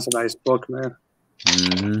 That's a nice book, man.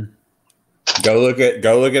 Mm-hmm. Go look it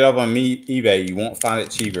up on eBay. You won't find it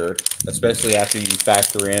cheaper, especially after you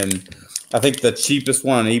factor in. I think the cheapest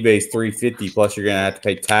one on eBay is $350. Plus, you're gonna have to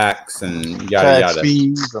pay tax and yada yada.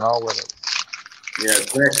 Fees and all of it. Yeah,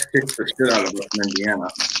 tax kicks the shit out of us in Indiana.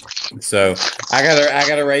 So I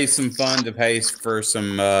gotta raise some fund to pay for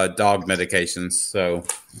some dog medications. So,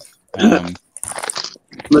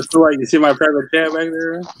 Mr. White, you see my private chat back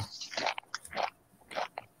there?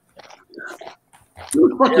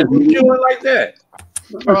 Who's doing like that?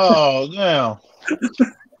 Oh, damn.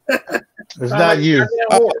 It's not you.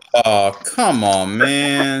 Oh, come on,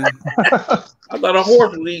 man. I thought a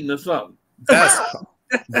horse was eating or something. That's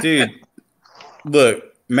dude.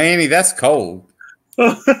 Look, Manny, that's cold.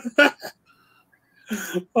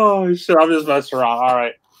 Oh shit! I'm just messing around. All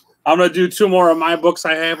right, I'm gonna do 2 more of my books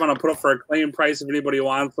I have. I'm gonna put up for a claim price if anybody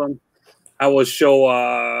wants them. I will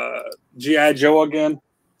show G.I. Joe again.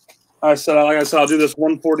 Like I said, I'll do this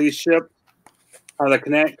 140 ship.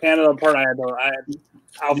 The Canada part, I had.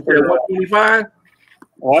 I'll figure 125.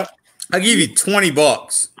 What? I'll give you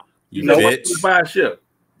 $20. You know, bitch. 125 ship.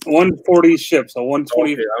 140 ship, so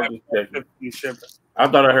 125. Okay, 50 ship. I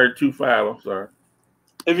thought I heard 25. I'm sorry.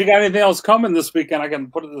 If you got anything else coming this weekend, I can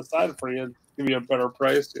put it aside for you. Give you a better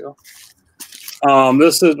price too.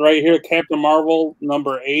 This is right here, Captain Marvel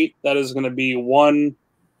number 8. That is going to be one.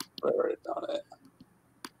 Write it down.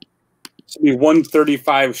 It's going to be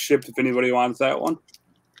 135 shipped if anybody wants that one.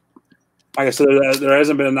 Like I said, there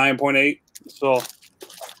hasn't been a 9.8, so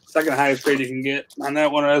second highest grade you can get on that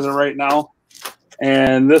one as of right now.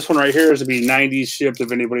 And this one right here is to be 90s shipped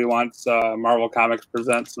if anybody wants Marvel Comics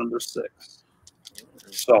Presents #6.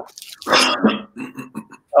 So that'll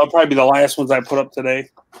probably be the last ones I put up today.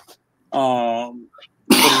 Have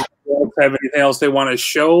anything else they want to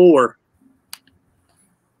show, or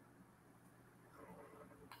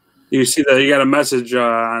you see that you got a message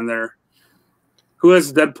on there? Who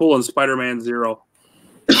has Deadpool and Spider-Man 0?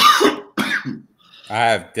 I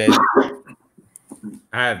have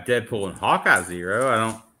Deadpool and Hawkeye 0. I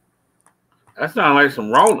don't. That sounds like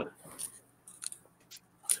some Rona.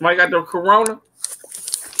 Somebody got the Corona?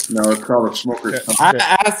 No, it's called a smoker.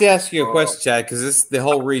 I have to ask you a question, Chad, because this is the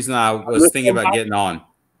whole reason I was thinking about getting on.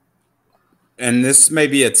 And this may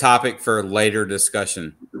be a topic for later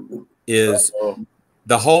discussion, is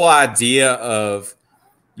the whole idea of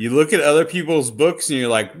you look at other people's books and you're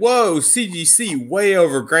like, whoa, CGC way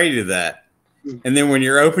overgraded that. And then when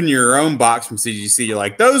you're opening your own box from CGC, you're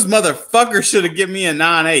like, those motherfuckers should have given me a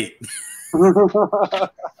 9.8.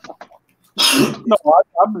 No,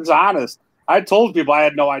 I'm just honest. I told people I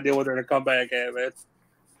had no idea what they're going to come back at, man.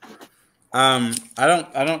 I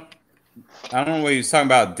don't know what he was talking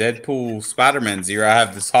about. Deadpool, Spider-Man 0. I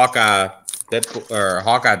have this Hawkeye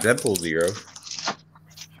Deadpool 0.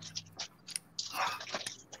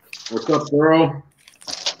 What's up, Thorough?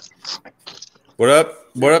 What up,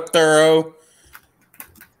 Thorough?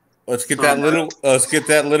 Let's get that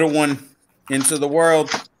little one into the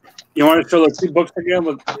world. You want to show the 2 books again?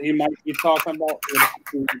 What he might be talking about?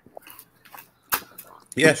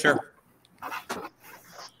 Yeah, sure.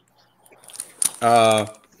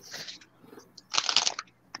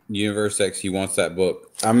 Universe X, he wants that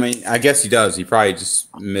book. I mean, I guess he does. He probably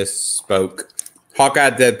just misspoke.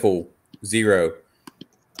 Hawkeye Deadpool 0.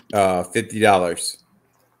 $50.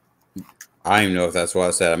 I don't even know if that's what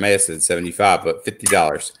I said. I may have said $75, but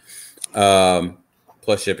 $50.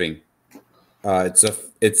 Plus shipping.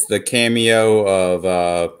 It's the cameo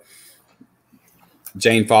of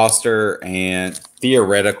Jane Foster and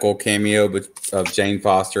theoretical cameo of Jane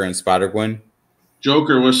Foster and Spider-Gwen.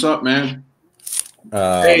 Joker, what's up, man?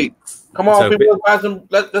 Hey, come on, people!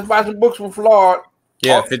 Let's buy some books from Florida.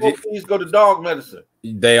 Yeah, 50. Please go to dog medicine.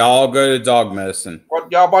 They all go to dog medicine.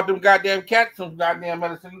 Y'all bought them goddamn cats some goddamn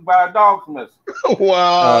medicine. You buy a dog some medicine.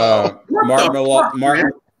 Wow. Mark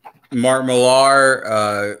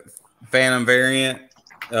Millar, Phantom variant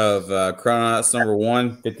of Chrononauts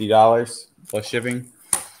 #1, $50 plus shipping.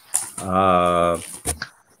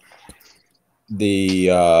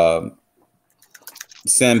 The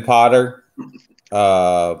Sam Potter,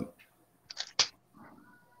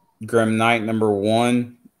 Grim Knight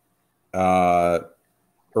 #1,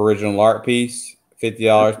 original art piece,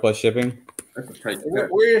 $50 plus shipping.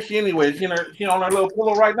 Where is she anyway? Is she on her little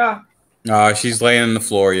pillow right now? She's laying on the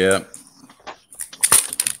floor, yeah.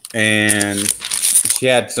 And she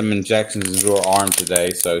had some injections into her arm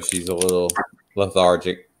today, so she's a little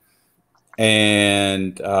lethargic.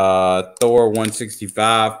 And Thor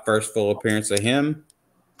 165, first full appearance of him.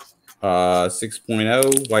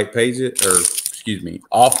 6.0 white pages, or excuse me,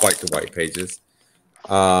 off white to white pages.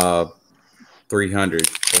 300.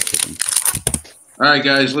 All right,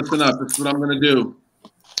 guys, listen up. This is what I'm going to do.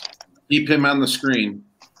 Keep him on the screen.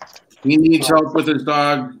 He needs help with his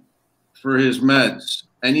dog for his meds.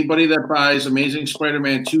 Anybody that buys Amazing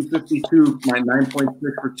Spider-Man 252, my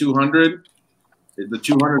 9.6 for 200, the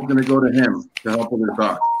 200 is going to go to him to help with his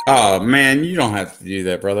dog. Oh, man, you don't have to do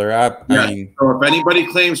that, brother. I mean, so if anybody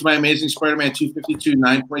claims my Amazing Spider-Man 252,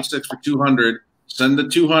 9.6 for 200, send the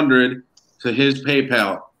 200 to his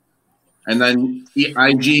PayPal. And then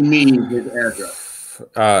IG me his address.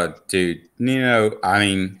 Dude, I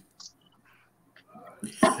mean,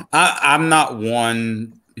 I'm not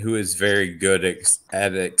one who is very good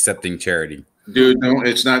at accepting charity. Dude, no,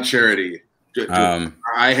 it's not charity.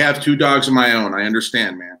 I have 2 dogs of my own. I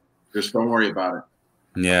understand, man. Just don't worry about it.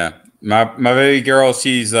 Yeah, my baby girl,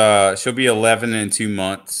 she'll be 11 in 2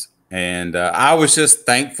 months, and I was just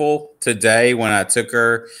thankful today when I took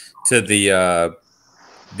her to the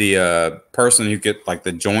person who get like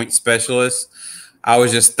the joint specialist. I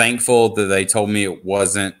was just thankful that they told me it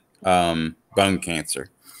wasn't bone cancer,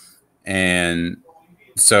 and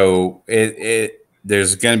so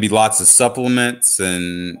there's going to be lots of supplements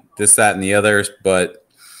and this, that, and the others, but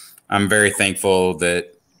I'm very thankful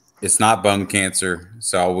that it's not bone cancer,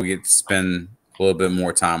 so I will get to spend a little bit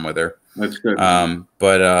more time with her. That's good.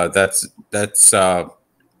 But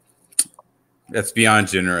that's beyond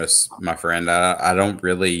generous, my friend. I don't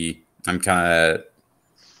really. I'm kind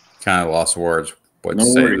of lost words what to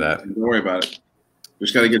say to that. Don't worry about it.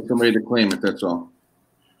 Just got to get somebody to claim it. That's all.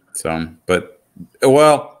 So, but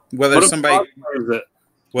well, whether somebody. Is it?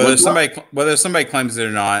 Whether somebody claims it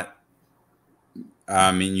or not,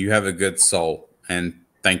 I mean, you have a good soul, and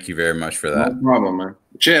thank you very much for that. No problem, man.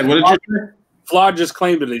 Chad, what did you say? Flawed just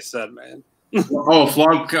claimed it, he said, man. Oh,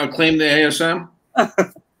 Flawed claimed the ASM?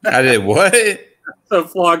 I did what? So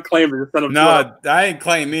Flawed claimed it. No, I didn't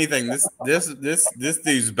claim anything. This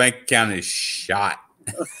dude's bank account is shot.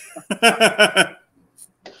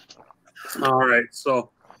 All right.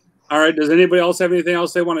 So, all right. Does anybody else have anything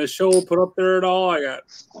else they want to show, put up there at all? I got.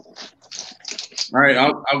 All right.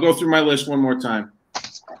 I'll go through my list one more time.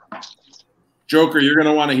 Joker, you're going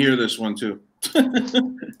to want to hear this one too.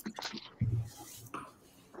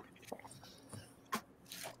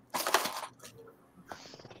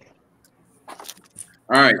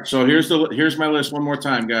 All right, so here's my list one more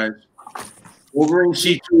time, guys. Wolverine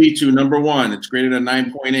C2E2 number 1. It's graded at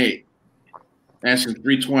 9.8. Asking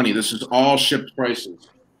 320. This is all shipped prices.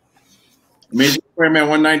 Amazing Spider-Man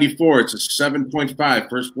 194. It's a 7.5.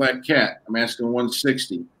 First Black Cat. I'm asking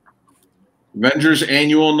 160. Avengers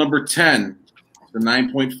Annual number 10. It's a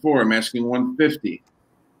 9.4. I'm asking 150.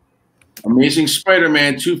 Amazing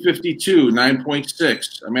Spider-Man 252,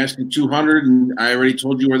 9.6. I'm asking 200, and I already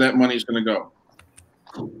told you where that money is going to go.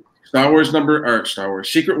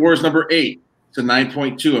 Secret Wars number 8. It's a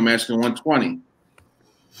 9.2. I'm asking 120.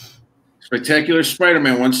 Spectacular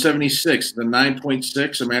Spider-Man 176. The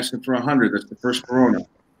 9.6. I'm asking for 100. That's the first Corona.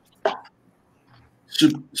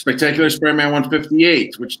 Spectacular Spider-Man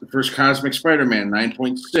 158, which is the first Cosmic Spider-Man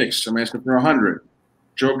 9.6. I'm asking for 100.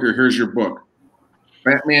 Joker, here's your book.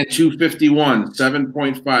 Batman 251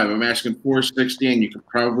 7.5. I'm asking 460, and you can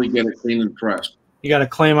probably get it clean and pressed. You got a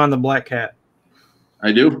claim on the Black Cat.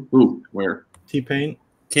 I do. Who? Where? T-Pain.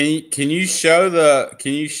 Can you show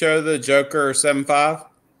the Joker 7.5?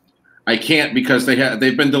 I can't because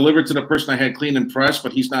they've been delivered to the person I had clean and pressed,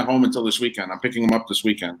 but he's not home until this weekend. I'm picking him up this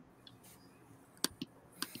weekend.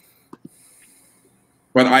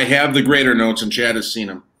 But I have the grader notes, and Chad has seen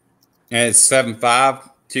them. And it's 7.5.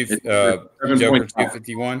 Joker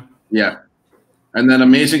 251. Yeah, and then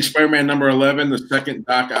Amazing Spider-Man number 11, the second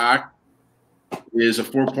Doc Ock, is a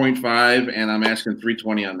 4.5, and I'm asking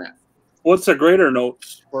 320 on that. What's the grader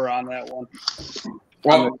notes for on that one?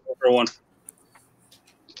 Well,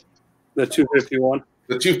 the 251.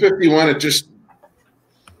 The 251, it's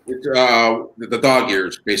the dog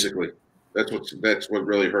ears, basically. That's what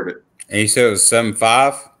really hurt it. And you said it was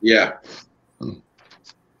 7.5? Yeah.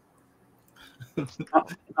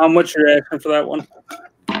 How much you're asking for that one?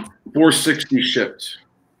 460 shipped.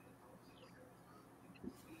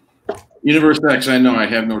 Universe X, I know I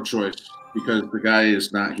have no choice because the guy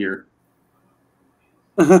is not here.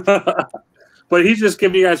 But he's just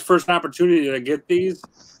giving you guys first opportunity to get these.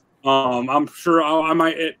 I'm sure I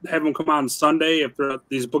might have him come on Sunday if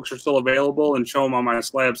these books are still available and show them on my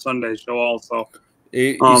Slab Sunday show also.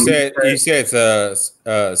 You said it's a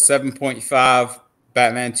 7.5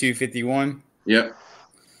 Batman 251? Yep.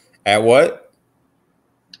 At what?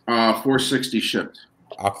 460 shipped.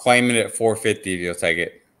 I'll claim it at 450 if you'll take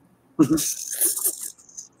it. All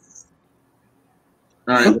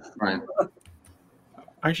right, that's fine.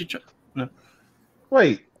 I should check. No.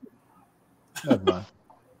 Wait. Never mind.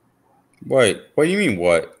 Wait, what do you mean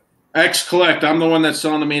what? X Collect. I'm the one that's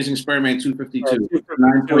selling Amazing Spider-Man 252.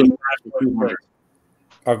 9.2.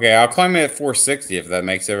 Okay, I'll claim it at 460 if that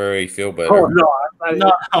makes everybody feel better. Oh No.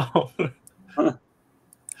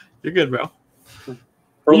 You're good, bro.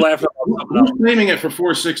 We're laughing. Who's claiming it for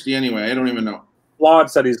 460 anyway? I don't even know.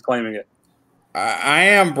 Flawed said he's claiming it. I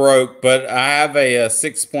am broke, but I have a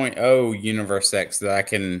 6.0 Universe X that I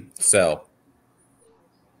can sell.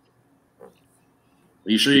 Are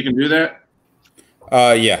you sure you can do that?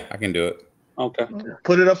 Yeah, I can do it. Okay.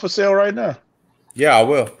 Put it up for sale right now. Yeah, I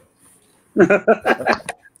will. There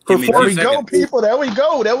we go, people. There we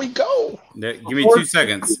go. There we go. Give me 2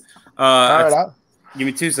 seconds. All right. Give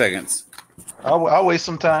me 2 seconds. I'll waste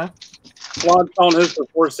some time. Flawed selling his for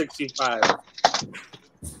 465.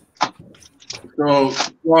 So,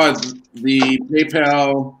 Flawed, the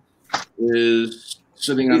PayPal is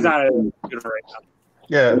sitting He's on. on a computer right now.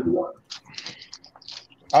 Yeah.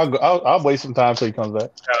 I'll waste some time till he comes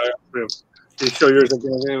back. Did you show yours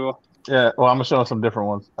again? Yeah, well, I'm gonna show him some different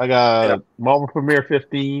ones. I got Marvel Premiere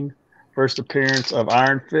 15, first appearance of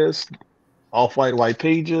Iron Fist, Off-White White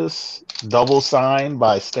Pages, double signed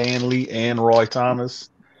by Stan Lee and Roy Thomas.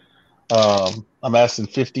 I'm asking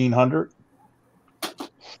 1,500.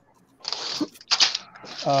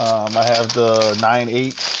 I have the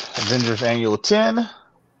 9/8 Avengers Annual 10,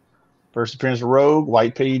 first appearance of Rogue,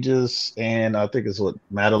 White Pages, and I think it's what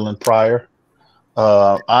Madeline Pryor.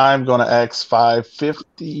 I'm gonna ask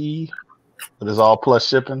 550. It is all plus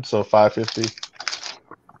shipping, so 550.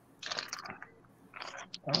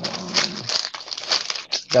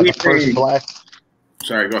 Got the first black.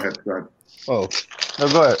 Sorry, go ahead. Go ahead. Oh,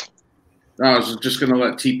 no, go ahead. I was just going to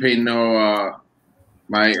let T-Pain know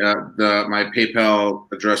my PayPal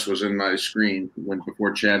address was in my screen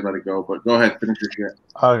before Chad let it go. But go ahead, finish your shit.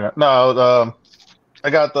 Okay. No, I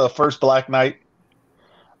got the first Black Knight.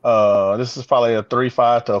 This is probably a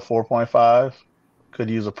 3.5 to a 4.5. Could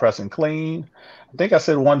use a press and clean. I think I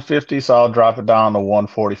said 150, so I'll drop it down to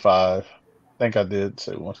 145. I think I did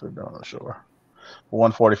say 150. I'm not sure.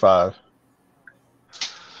 145.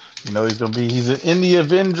 You know he's in the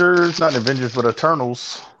Avengers, not Avengers, but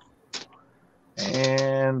Eternals.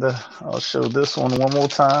 And I'll show this one more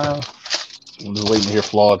time. I'm just waiting to hear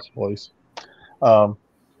Flawed's voice.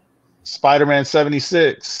 Spider-Man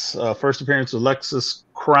 76, first appearance of Lexus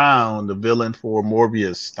Crown, the villain for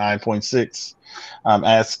Morbius, 9.6. I'm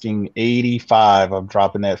asking 85. I'm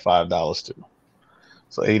dropping that $5 too.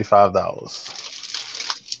 So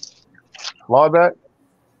 $85. Flawed back?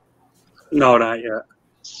 No, not yet.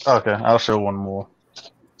 Okay, I'll show one more.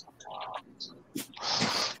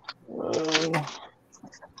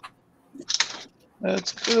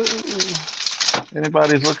 That's good.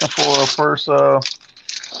 Anybody's looking for a first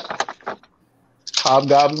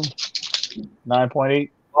Hobgoblin? 9.8.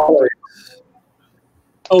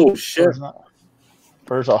 Oh shit!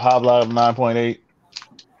 First Hobgoblin 9.8.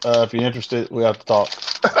 If you're interested, we have to talk.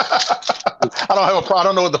 I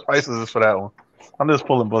don't know what the price is for that one. I'm just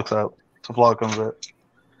pulling books out. So Flawed comes up.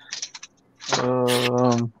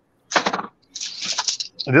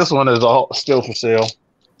 This one is still for sale.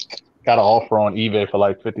 Got an offer on eBay for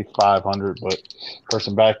like $5,500, but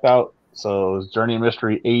person backed out. So it's Journey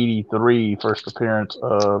Mystery 83, first appearance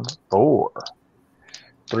of Thor.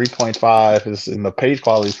 3.5 is, and the page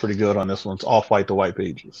quality is pretty good on this one. It's off-white to white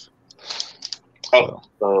pages. So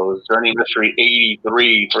it's Journey Mystery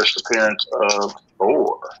 83, first appearance of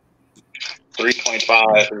Thor.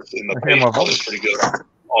 3.5 is, and the page quality is pretty good on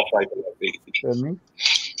off-white to white pages. Me?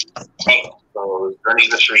 So it's Journey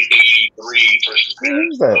Mystery 83, first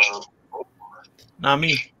appearance of Thor. Not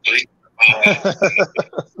me.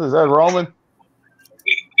 Is that Roman?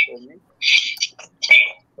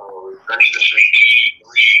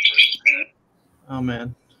 Oh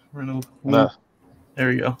man, No. There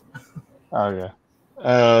we go. Okay.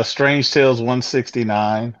 Strange Tales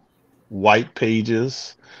 169, white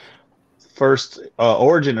pages. First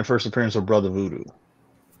origin and first appearance of Brother Voodoo.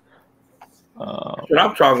 What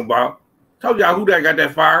I'm talking about. Told y'all who that got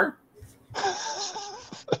that fired.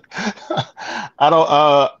 I don't.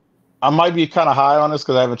 I might be kind of high on this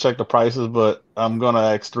because I haven't checked the prices, but I'm gonna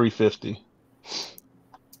ask $350.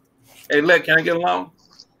 Hey, can I get along?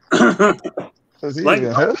 Let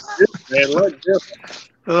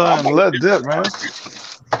dip, man.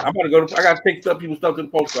 I'm about to go. I got to take people's stuff to the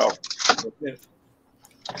post office.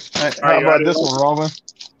 Hey, how about this one, Roman?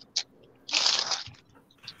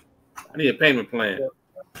 I need a payment plan.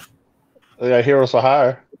 They got Heroes for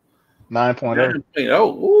Hire, 9.0.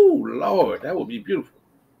 Oh, Lord, that would be beautiful.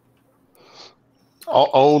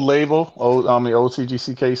 Old label, old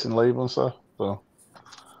CGC case and label and stuff. So,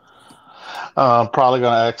 probably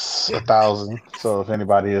gonna ask 1,000. So if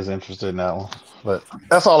anybody is interested in that one, but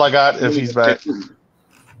that's all I got. If he's back, it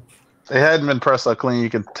hadn't been pressed up clean. You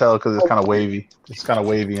can tell because it's kind of wavy. It's kind of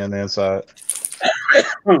wavy on the inside.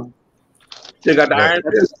 Still got the Iron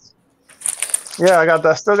Fist. Yeah, I got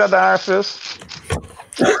that. Still got the Iron Fist.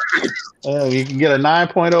 You can get a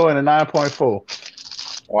 9.0 and a 9.4.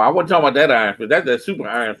 Oh, I wasn't talking about that Iron Fist. That's that super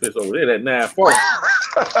Iron Fist over there, that 9.4.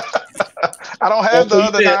 I don't have the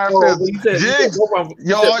other Iron Fist. Jigs,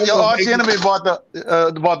 your arch enemy bought the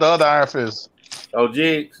other Iron Fist. Oh,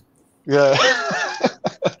 Jigs. Yeah.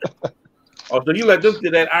 Oh, so you let them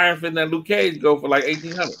get that Iron Fist and that Luke Cage go for like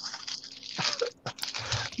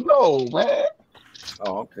 $1,800? No, man.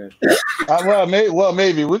 Oh, okay. Well,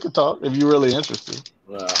 maybe we could talk if you're really interested.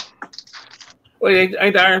 Well, ain't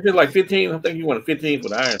the Iron Fist like 15? I think you wanted 15 for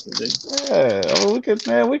the Iron Fist. Yeah, well,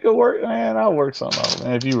 we could work, man. I'll work something out,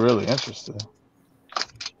 man, if you're really interested.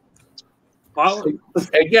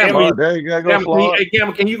 Hey, Gamma, there you go. Hey,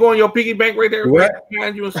 Gamma, can you go on your piggy bank right there? What?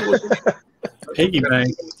 Behind you and see what's Piggy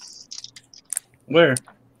bank. Where?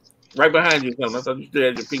 Right behind you, something. I thought you still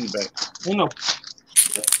had your piggy bank. You know.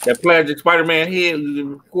 That plastic Spider-Man head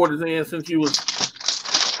the quarters in since you was.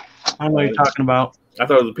 I know what you're talking about. I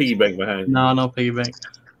thought it was a piggy bank behind you. No piggy bank.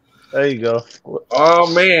 There you go. Oh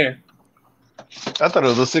man. I thought it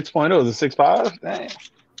was a 6.0. It was a 6.5? Dang.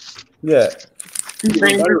 Yeah.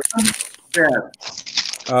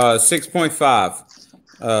 6.5.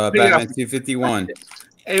 Batman 251.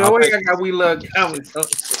 Hey, what I got? We love comments.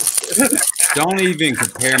 Don't even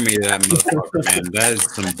compare me to that motherfucker, man. That is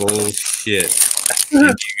some bullshit. And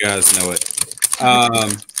you guys know it.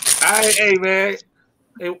 Hey man.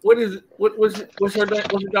 Hey, what's her name? What's her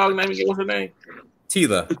dog name again? What's her name?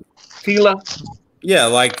 Tila. Tila. Yeah,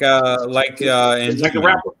 like in Like a He-Man.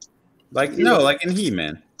 rapper. Like no, like in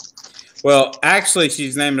He-Man. Well, actually,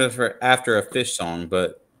 she's named after a fish song,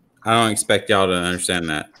 but I don't expect y'all to understand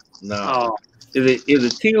that. No. Oh, Is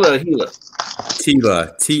it Tila or Hila?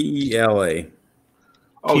 Tila, Tela.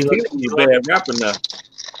 Oh, Tila. Tila's a bad rapper now.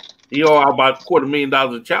 He owe about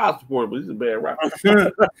 $250,000 of child support, but he's a bad rapper.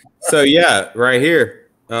 So yeah, right here,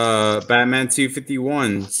 Batman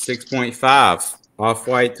 251, 6.5,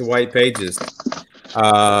 off-white to white pages.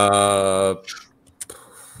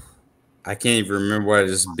 I can't even remember what I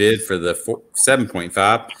just bid for the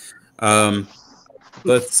 7.5.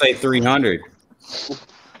 Let's say 300.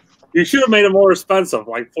 you should have made it more expensive,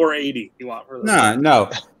 like 480. You want for this? No.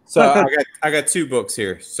 So I got 2 books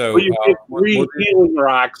here. So Well, you get 3 healing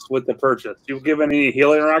rocks with the purchase. You've given any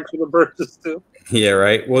healing rocks with the purchase too? yeah,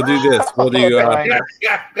 right. We'll do this. We'll do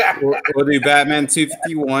we'll do Batman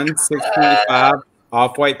 251, 6.5,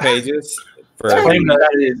 off-white pages for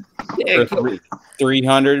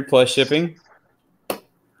 300 plus shipping.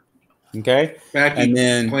 Okay, and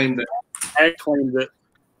then claimed it. Hack claimed it.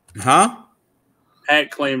 Huh?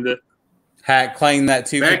 Hack claimed it. Hack claimed that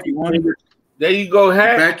 251. There you go,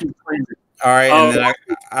 Hack. Becky claimed it. All right,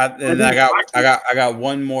 and then I got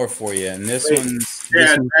one more for you, and this one's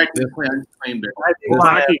Becky claimed it. I think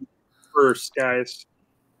Rocky first, guys.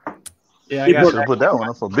 Yeah, I got Should put that one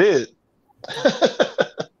up for bid.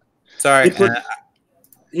 sorry.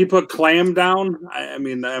 He put Clam down. I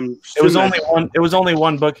mean, It was only one. It was only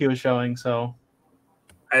one book he was showing, so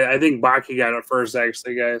I think Baki got it first,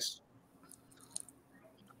 actually, guys.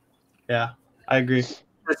 yeah, I agree.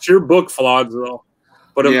 It's your book flaws, though.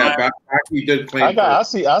 But Yeah, Becky did claim it. I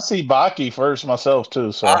see Baki first myself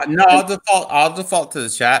too. So No, I'll default to the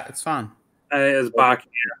chat. It's fine. it's Baki.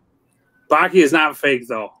 Baki is not fake,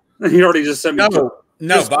 though. He already just sent me.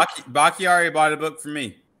 No, Baki already bought a book for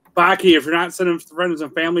me. Baki, if you're not sending friends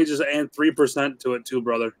and family, just add 3% to it too,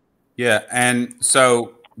 brother. Yeah, and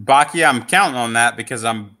so Baki, I'm counting on that because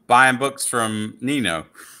I'm buying books from Nino.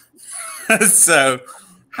 So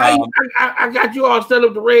I got you all set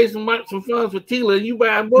up to raise some funds for Tila. You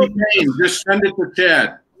buy a book. T-Pain, just send it to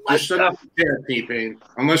Chad. Just send it to Chad, T-Pain.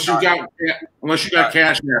 Unless you got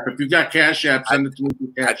Cash App. If you got Cash App, send it to me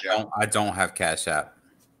through Cash App. I don't have Cash App.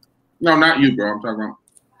 No, not you, bro. I'm talking about.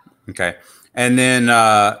 Okay, and then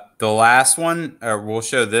the last one, we'll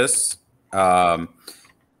show this. I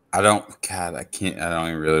don't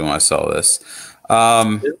even really want to sell this.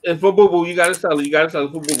 It's for Boo Boo. You gotta sell it. You gotta sell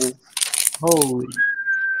it for Boo Boo. Holy!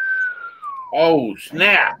 Oh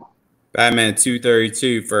snap! Batman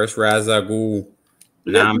 232, first Ra's al Ghul,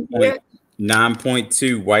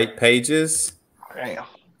 9.2 white pages. damn.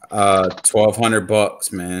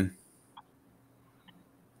 $1,200, man.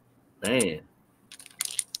 Man.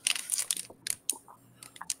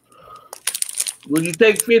 Would you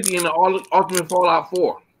take 50 in the Ultimate Fallout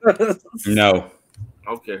 4? No.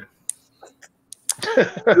 Okay.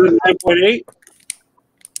 9.8?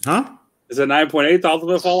 Huh? Is it 9.8 the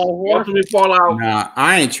Ultimate Fallout 4? Ultimate Fallout. Nah,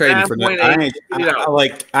 I ain't trading for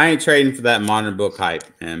that. I ain't trading for that modern book hype,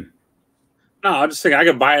 man. No, I just think I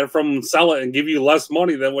could buy it from them, sell it, and give you less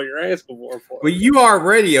money than what you're asking for. Well, you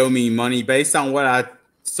already owe me money based on what I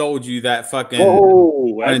sold you that fucking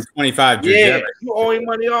 125. Yeah, you owe him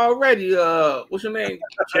money already. What's your name?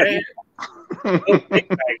 Chad?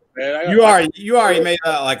 You already made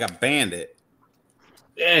that like a bandit.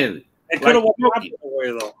 Damn. It could have went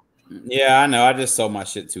away though. Yeah, I know. I just sold my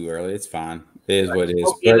shit too early. It's fine. It is what it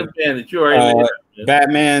is. Bandit. You already made that.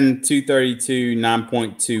 Batman 232,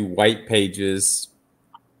 9.2 white pages,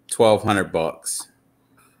 $1,200.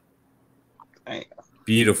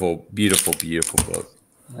 Beautiful, beautiful, beautiful book.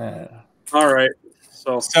 Yeah. All right.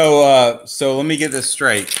 So let me get this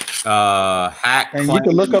straight. Hack And you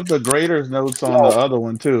can look up the graders notes on the other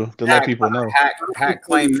one too to let people know. Hack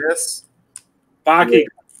claim this. Baki.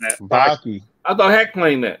 Baki. I thought Hack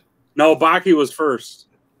claimed that. No, Baki was first.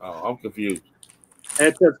 Oh, I'm confused.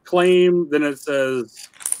 It says claim, then it says,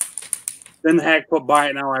 then Hack put buy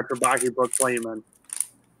it now after Baki put claim in.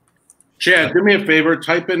 Chad, do me a favor.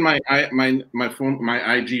 Type in my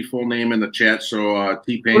IG full name in the chat so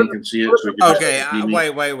T-Pain can see it. So Okay,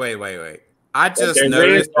 wait. I just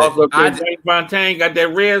noticed that Fontaine got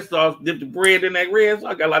that red sauce, dipped the bread in that red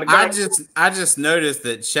sauce. I got a lot of I just noticed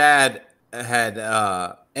that Chad had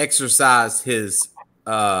exercised his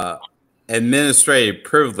administrative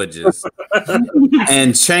privileges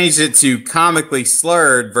and changed it to comically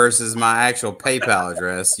slurred versus my actual PayPal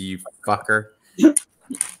address, you fucker.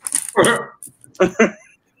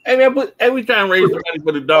 Hey man, we trying to raise the money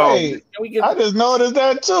for the dog. Hey, I just noticed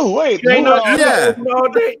that too. Wait, you ain't hold know, on. yeah.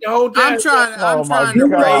 the whole time.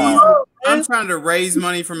 I'm trying to raise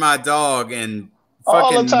money for my dog and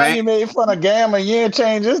all the time you made fun of Gamma, you ain't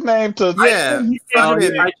changed his name to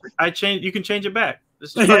I changed. You can change it back.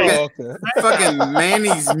 This is okay. Fucking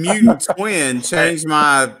Manny's mutant twin changed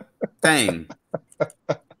my thing.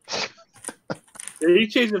 You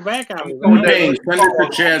changed it back on me. Hey, Senator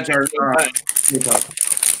Chad's our.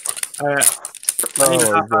 All right. I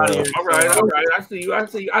see you. I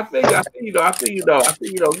feel you though.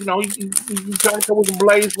 You know, you trying to come with some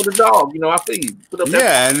blaze for the dog. You know, I feel you. Put up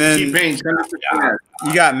and then you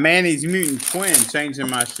got Manny's mutant twin changing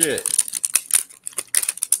my shit.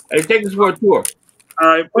 Hey, take us for a tour. All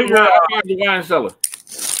right, put your wine cellar.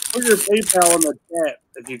 Put your PayPal in the chat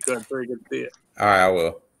if you could, so you can see it. All right, I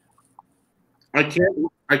will. I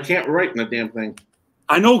can't write in the damn thing.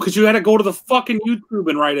 I know, because you had to go to the fucking YouTube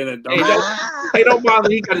and write in it. Hey, don't bother.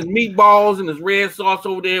 He got his meatballs and his red sauce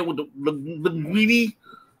over there with the greedy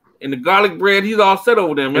and the garlic bread. He's all set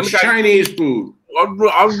over there, man. It's Chinese food. No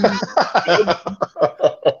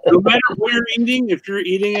matter what you're eating, if you're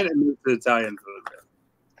eating it, it's Italian food.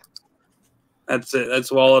 That's it.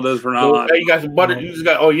 That's all it is for now on. Hey, you got some butter. You just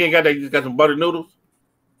got. Oh, you ain't got that. You just got some buttered noodles.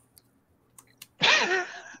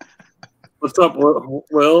 What's up,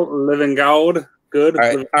 Will? Living God. Good.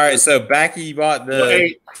 All right. So Backy bought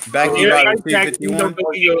the bought the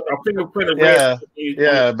 251.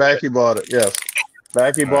 Yeah. Backy bought it. Yes,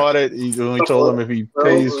 Backy bought it. He told him if he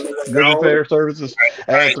pays good and fair services,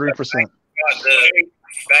 add 3%.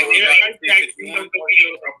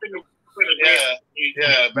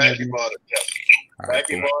 Yeah, Backy bought it. Yes.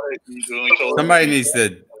 Backy bought it. Somebody needs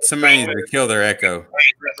to kill their echo.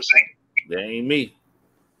 That ain't me.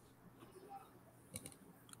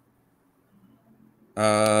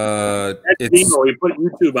 It's Dino. He put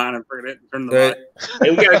YouTube on and forget it. Turn the light. Hey,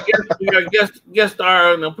 we got a guest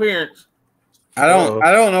star an appearance. I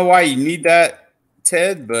don't know why you need that,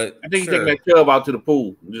 Ted, but I think you take that tub out to the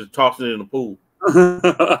pool and just toss it in the pool.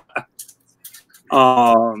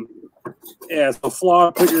 Yeah. So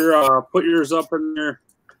Flaw, put yours up in there.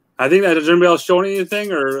 I think that does anybody else showing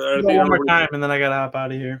anything, or one more time, and then I gotta hop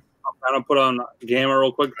out of here. I'm gonna put on Gamma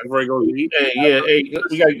real quick before I go to eat. Hey,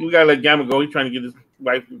 we gotta let Gamma go. He's trying to get his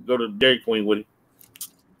wife to go to Dairy Queen with him.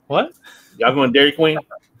 What? Y'all going to Dairy Queen?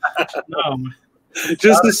 No.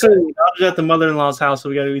 Just to say, I was at the mother-in-law's house, so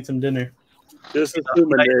we got to eat some dinner. Just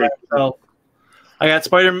assuming. I got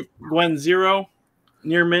Spider-Gwen 0,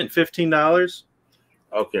 near mint, $15.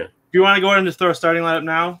 Okay. Do you want to go ahead and just throw a starting lineup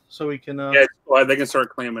now, so we can? Yeah, well, they can start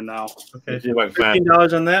claiming now. Okay.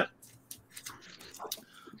 $15 on that.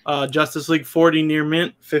 Justice League 40 near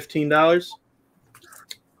mint, $15.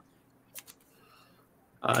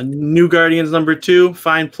 New Guardians number 2,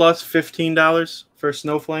 Fine Plus, $15 for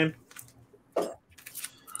Snowflame.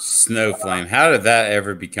 Snowflame. How did that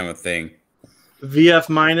ever become a thing? VF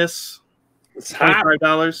minus,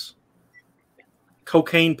 $25.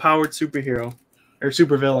 Cocaine powered superhero or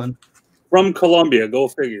supervillain from Colombia. Go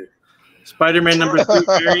figure. Spider-Man number 3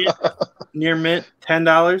 variant near mint,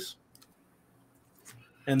 $10.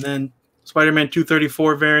 And then Spider-Man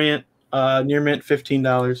 234 variant near mint,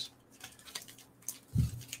 $15.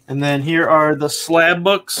 And then here are the slab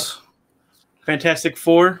books. Fantastic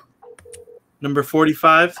Four, number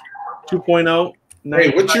 45, 2.0. Hey,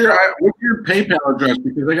 what's your PayPal address?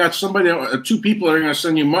 Because I got somebody, 2 people that are going to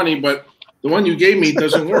send you money, but the one you gave me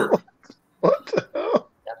doesn't work. What the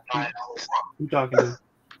hell? Who talking to?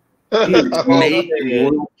 I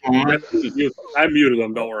muted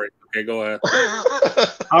them. Don't worry. Okay, go ahead.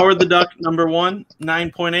 Howard the Duck, number 1,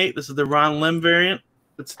 9.8. This is the Ron Lim variant.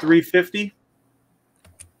 It's $350.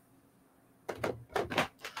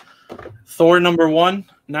 Thor number 1,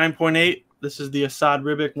 9.8. This is the Assad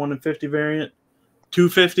Ribic 1 in 50 variant,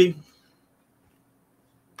 $250.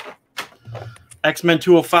 X-Men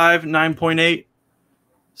 205, 9.8.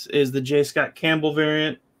 This is the J. Scott Campbell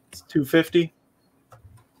variant. It's $250.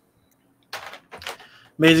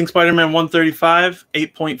 Amazing Spider-Man 135,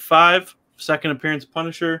 8.5. Second appearance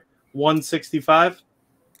Punisher, $165.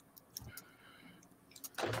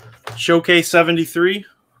 Showcase 73,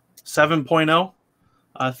 7.0.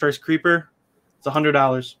 First Creeper, it's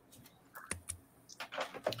 $100.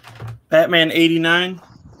 Batman 89,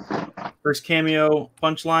 first cameo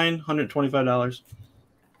Punchline, $125.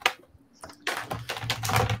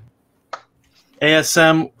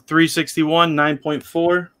 ASM 361,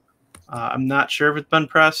 9.4. I'm not sure if it's been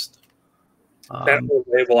pressed. That whole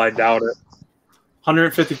label, I doubt it.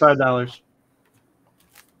 $155.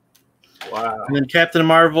 Wow. And then Captain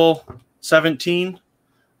Marvel 17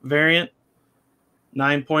 variant,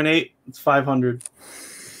 9.8. It's $500.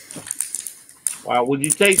 Wow. Would you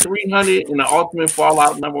take 300 in the Ultimate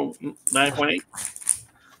Fallout number 9.8?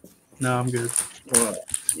 No, I'm good.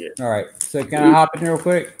 Yeah. All right. So can I hop in real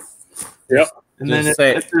quick? Yep. And then if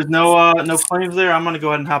there's no claims there, I'm gonna go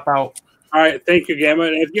ahead and hop out. All right. Thank you, Gamma.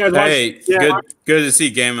 And if you guys Hey, good to see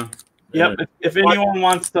Gamma. Yep. If anyone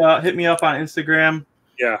wants to hit me up on Instagram,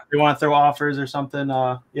 yeah, they want to throw offers or something.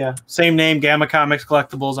 Yeah, same name, Gamma Comics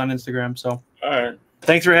Collectibles on Instagram. So, all right.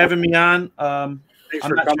 Thanks for having me on. I'm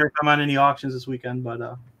for not coming. sure if I'm on any auctions this weekend, but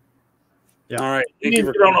yeah. All right. We get you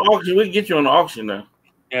on the auction. We can get you on the auction now.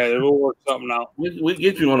 Yeah, we'll work something out. We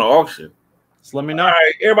get you on the auction. Just let me know. All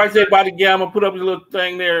right. Everybody say bye to Gamma. Put up his little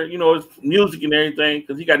thing there. You know, his music and everything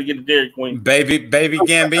because he got to get the Dairy Queen. Baby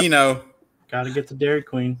Gambino. Got to get the Dairy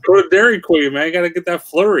Queen. Go to Dairy Queen, man. Got to get that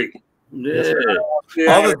flurry. Yeah.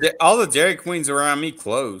 All the Dairy Queens around me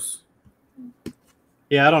close.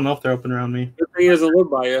 Yeah, I don't know if they're open around me. Good thing he doesn't live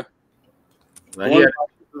by you.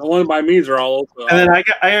 The one by me are all open. And then I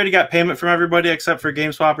already got payment from everybody except for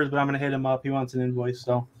Game Swappers, but I'm gonna hit him up. He wants an invoice,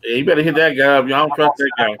 so yeah, you better hit that guy up. Y'all don't trust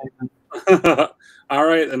that guy. All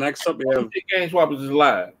right, the next up we have Game Swappers is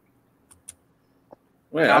live.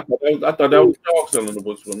 Man, I thought that was dog selling the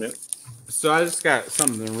books for a minute. So I just got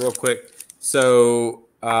something real quick. So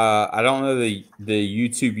I don't know the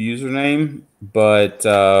YouTube username, but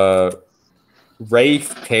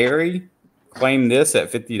Rafe Perry claimed this at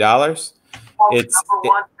 $50. It's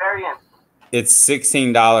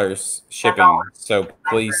 $16 shipping. So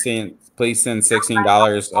please send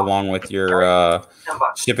 $16 along with your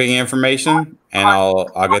shipping information, and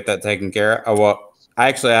I'll get that taken care of. Oh, well,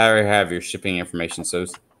 actually, I already have your shipping information, so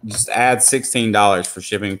just add $16 for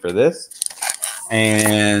shipping for this,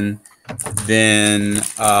 and then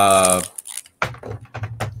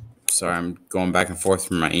sorry, I'm going back and forth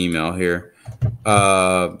from my email here.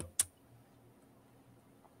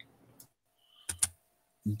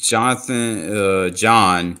 John.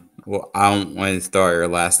 Well, I don't want to start your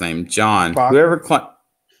last name. John. Baki. Whoever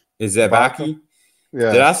is that Baki?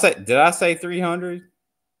 Yeah. Did I say 300?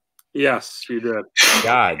 yes, you did.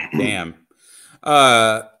 God damn.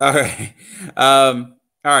 All right. All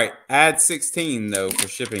right. Add 16 though for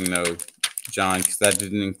shipping though, John, because that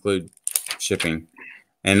didn't include shipping.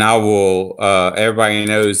 And I will. Everybody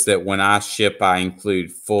knows that when I ship, I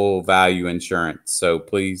include full value insurance. So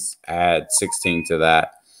please add 16 to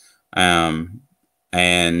that. And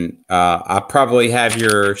I probably have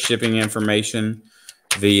your shipping information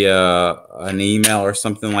via an email or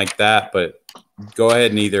something like that. But go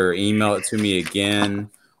ahead and either email it to me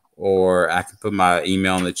again, or I can put my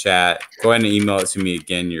email in the chat. Go ahead and email it to me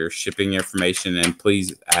again, your shipping information, and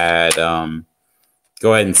please add.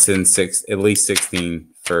 Go ahead and send at least 16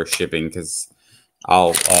 for shipping, because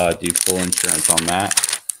I'll do full insurance on that.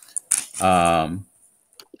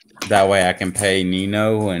 That way I can pay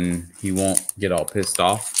Nino and he won't get all pissed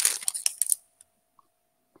off.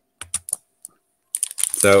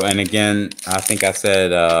 So, and again, I think I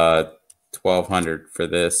said $1,200 for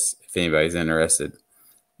this if anybody's interested.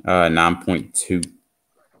 9.2.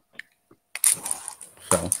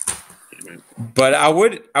 So, but I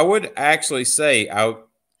would actually say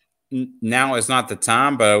now is not the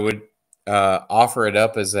time, but I would offer it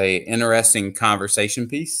up as a interesting conversation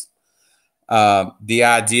piece. The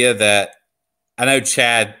idea that I know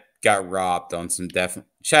Chad got robbed on some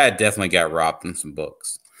Chad definitely got robbed on some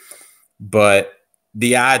books, but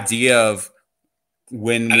the idea of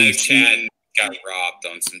when we Chad got robbed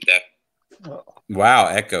on some wow,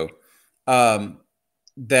 echo.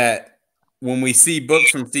 That when we see books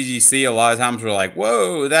from CGC, a lot of times we're like,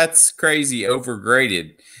 whoa, that's crazy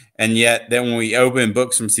overgraded. And yet then when we open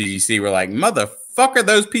books from CGC, we're like, motherfucker,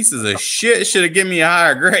 those pieces of shit should have given me a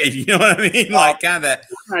higher grade. You know what I mean? Like kind of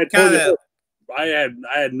that. I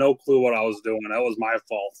had no clue what I was doing. That was my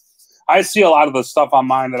fault. I see a lot of the stuff on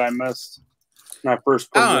mine that I missed when I first.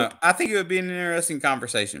 I don't know. I think it would be an interesting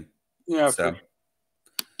conversation. Yeah. So.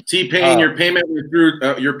 T-Pain, your payment went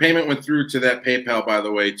through. Your payment went through to that PayPal. By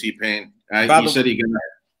the way, T-Pain. He said he got.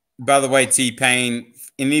 By the way, T-Pain.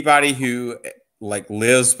 Anybody who like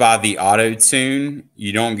lives by the auto tune,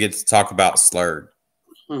 you don't get to talk about slurred.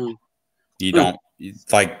 Mm-hmm. You don't.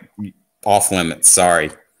 It's like off limits. Sorry.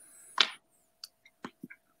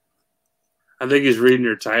 I think he's reading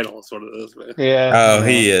your title. That's what it is, man. Yeah. Oh,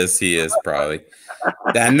 he is. He is probably.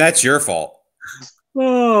 And that's your fault.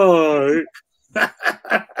 Oh.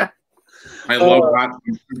 All I love hot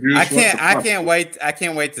juice. I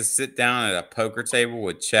can't wait to sit down at a poker table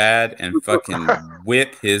with Chad and fucking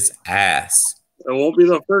whip his ass. It won't be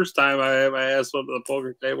the first time I have my ass up at the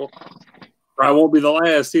poker table. Probably won't be the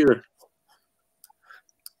last either.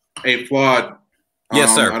 Hey, Flawed.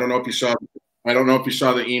 Yes, sir. I don't know if you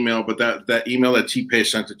saw the email, but that email that T-Pay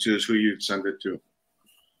sent it to is who you send it to.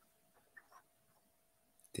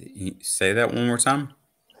 Did you say that one more time?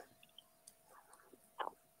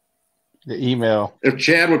 The email. If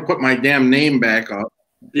Chad would put my damn name back up.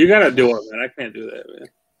 You gotta do it, man. I can't do that, man.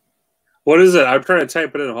 What is it? I'm trying to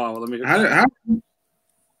type it in. Hold on, let me.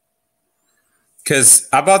 Because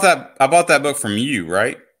I bought that book from you,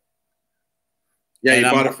 right? Yeah, you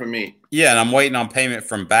bought it from me. Yeah, and I'm waiting on payment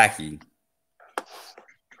from Backy.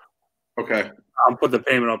 Okay. I'll put the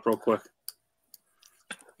payment up real quick.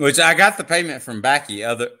 Which I got the payment from Backy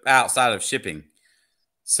outside of shipping.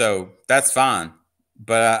 So that's fine.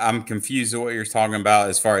 But I'm confused at what you're talking about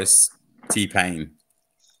as far as T-Pain.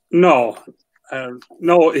 No.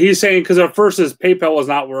 No, he's saying because at first his PayPal was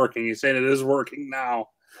not working. He's saying it is working now.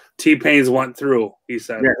 T-Pain's went through, he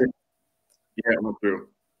said. Yeah, it went through.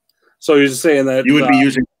 So he's saying that you would be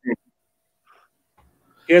using.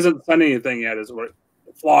 He hasn't sent anything yet, is what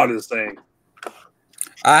Flawed is saying.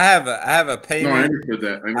 I have a payment. No, I understood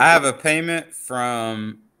that. I have a payment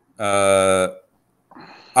from.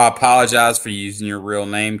 I apologize for using your real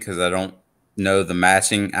name because I don't know the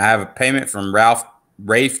matching. I have a payment from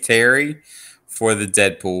Rafe Terry for the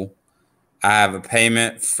Deadpool. I have a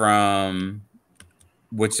payment from,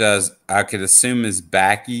 which I could assume is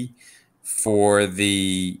Backy for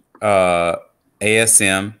the ASM,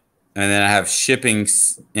 and then I have shipping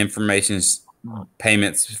information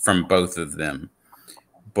payments from both of them.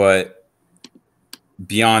 But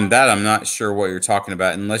beyond that, I'm not sure what you're talking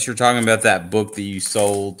about, unless you're talking about that book that you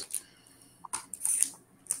sold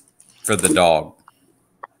for the dog.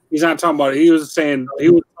 He's not talking about it. He was saying he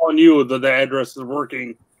was telling you that the address is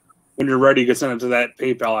working. When you're ready, you can send it to that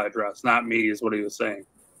PayPal address. Not me, is what he was saying.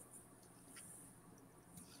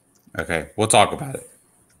 Okay, we'll talk about it.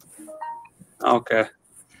 Okay.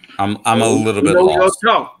 I'm a little bit lost.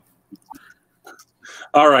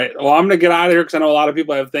 All right. Well, I'm gonna get out of here because I know a lot of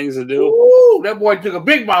people have things to do. Ooh, that boy took a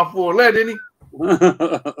big mouthful of that, didn't he?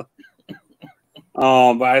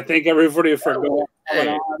 But I thank everybody for going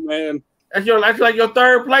on, man. That's like your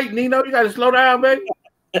third plate, Nino. You got to slow down, baby.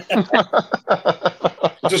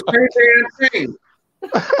 Just say the thing.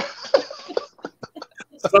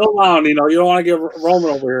 Settle down, you don't want to get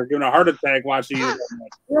Roman over here giving a heart attack watching you.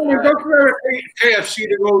 Roman, don't you have KFC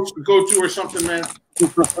to go to or something, man?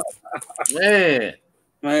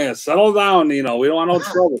 Man, settle down, Nino. We don't want no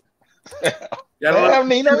trouble. Damn,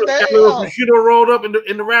 Nino, that little prosciutto rolled up in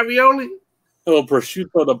the ravioli. A little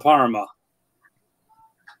prosciutto de Parma.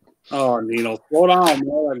 Oh, Nino, slow down, man.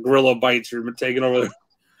 That gorilla bites you're taking over there.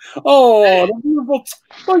 Oh, the beautiful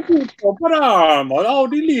prosciutto Parma. Oh,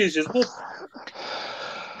 delicious.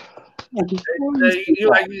 You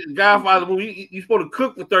like the Godfather movie. You supposed to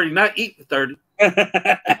cook for 30, not eat for 30.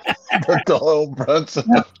 The whole Brunson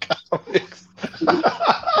comics.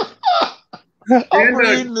 I'm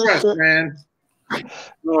reading this shit, man.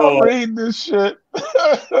 I'm reading this shit.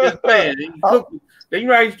 Man, you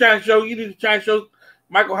know he's trying to show you. Need to try to show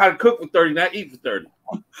Michael how to cook for 30, not eat for 30.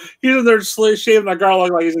 He's in there shaving the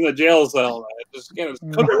garlic like he's in a jail cell, man. Just get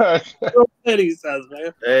it. He says,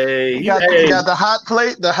 man. Hey, you got the hot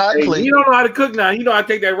plate. The hot plate. You don't know how to cook now. You know how to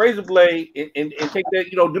take that razor blade and take that.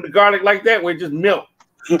 Do the garlic like that where it just melt.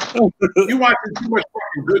 You watching too much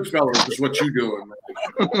fucking Goodfellas is what you doing,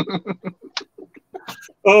 man.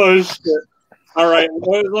 Oh shit! All right,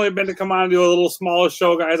 well, it's only been to come on and do a little smaller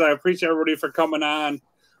show, guys. I appreciate everybody for coming on.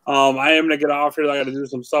 I am gonna get off here. I got to do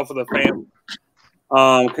some stuff with the family.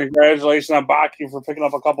 Congratulations on Baki for picking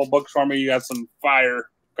up a couple books for me. You got some fire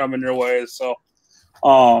coming your way. So,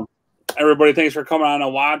 everybody, thanks for coming on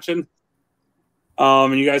and watching.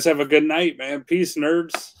 And you guys have a good night, man. Peace,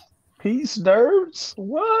 nerds. Peace, nerds.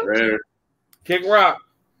 What? Kick rock.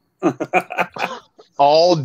 All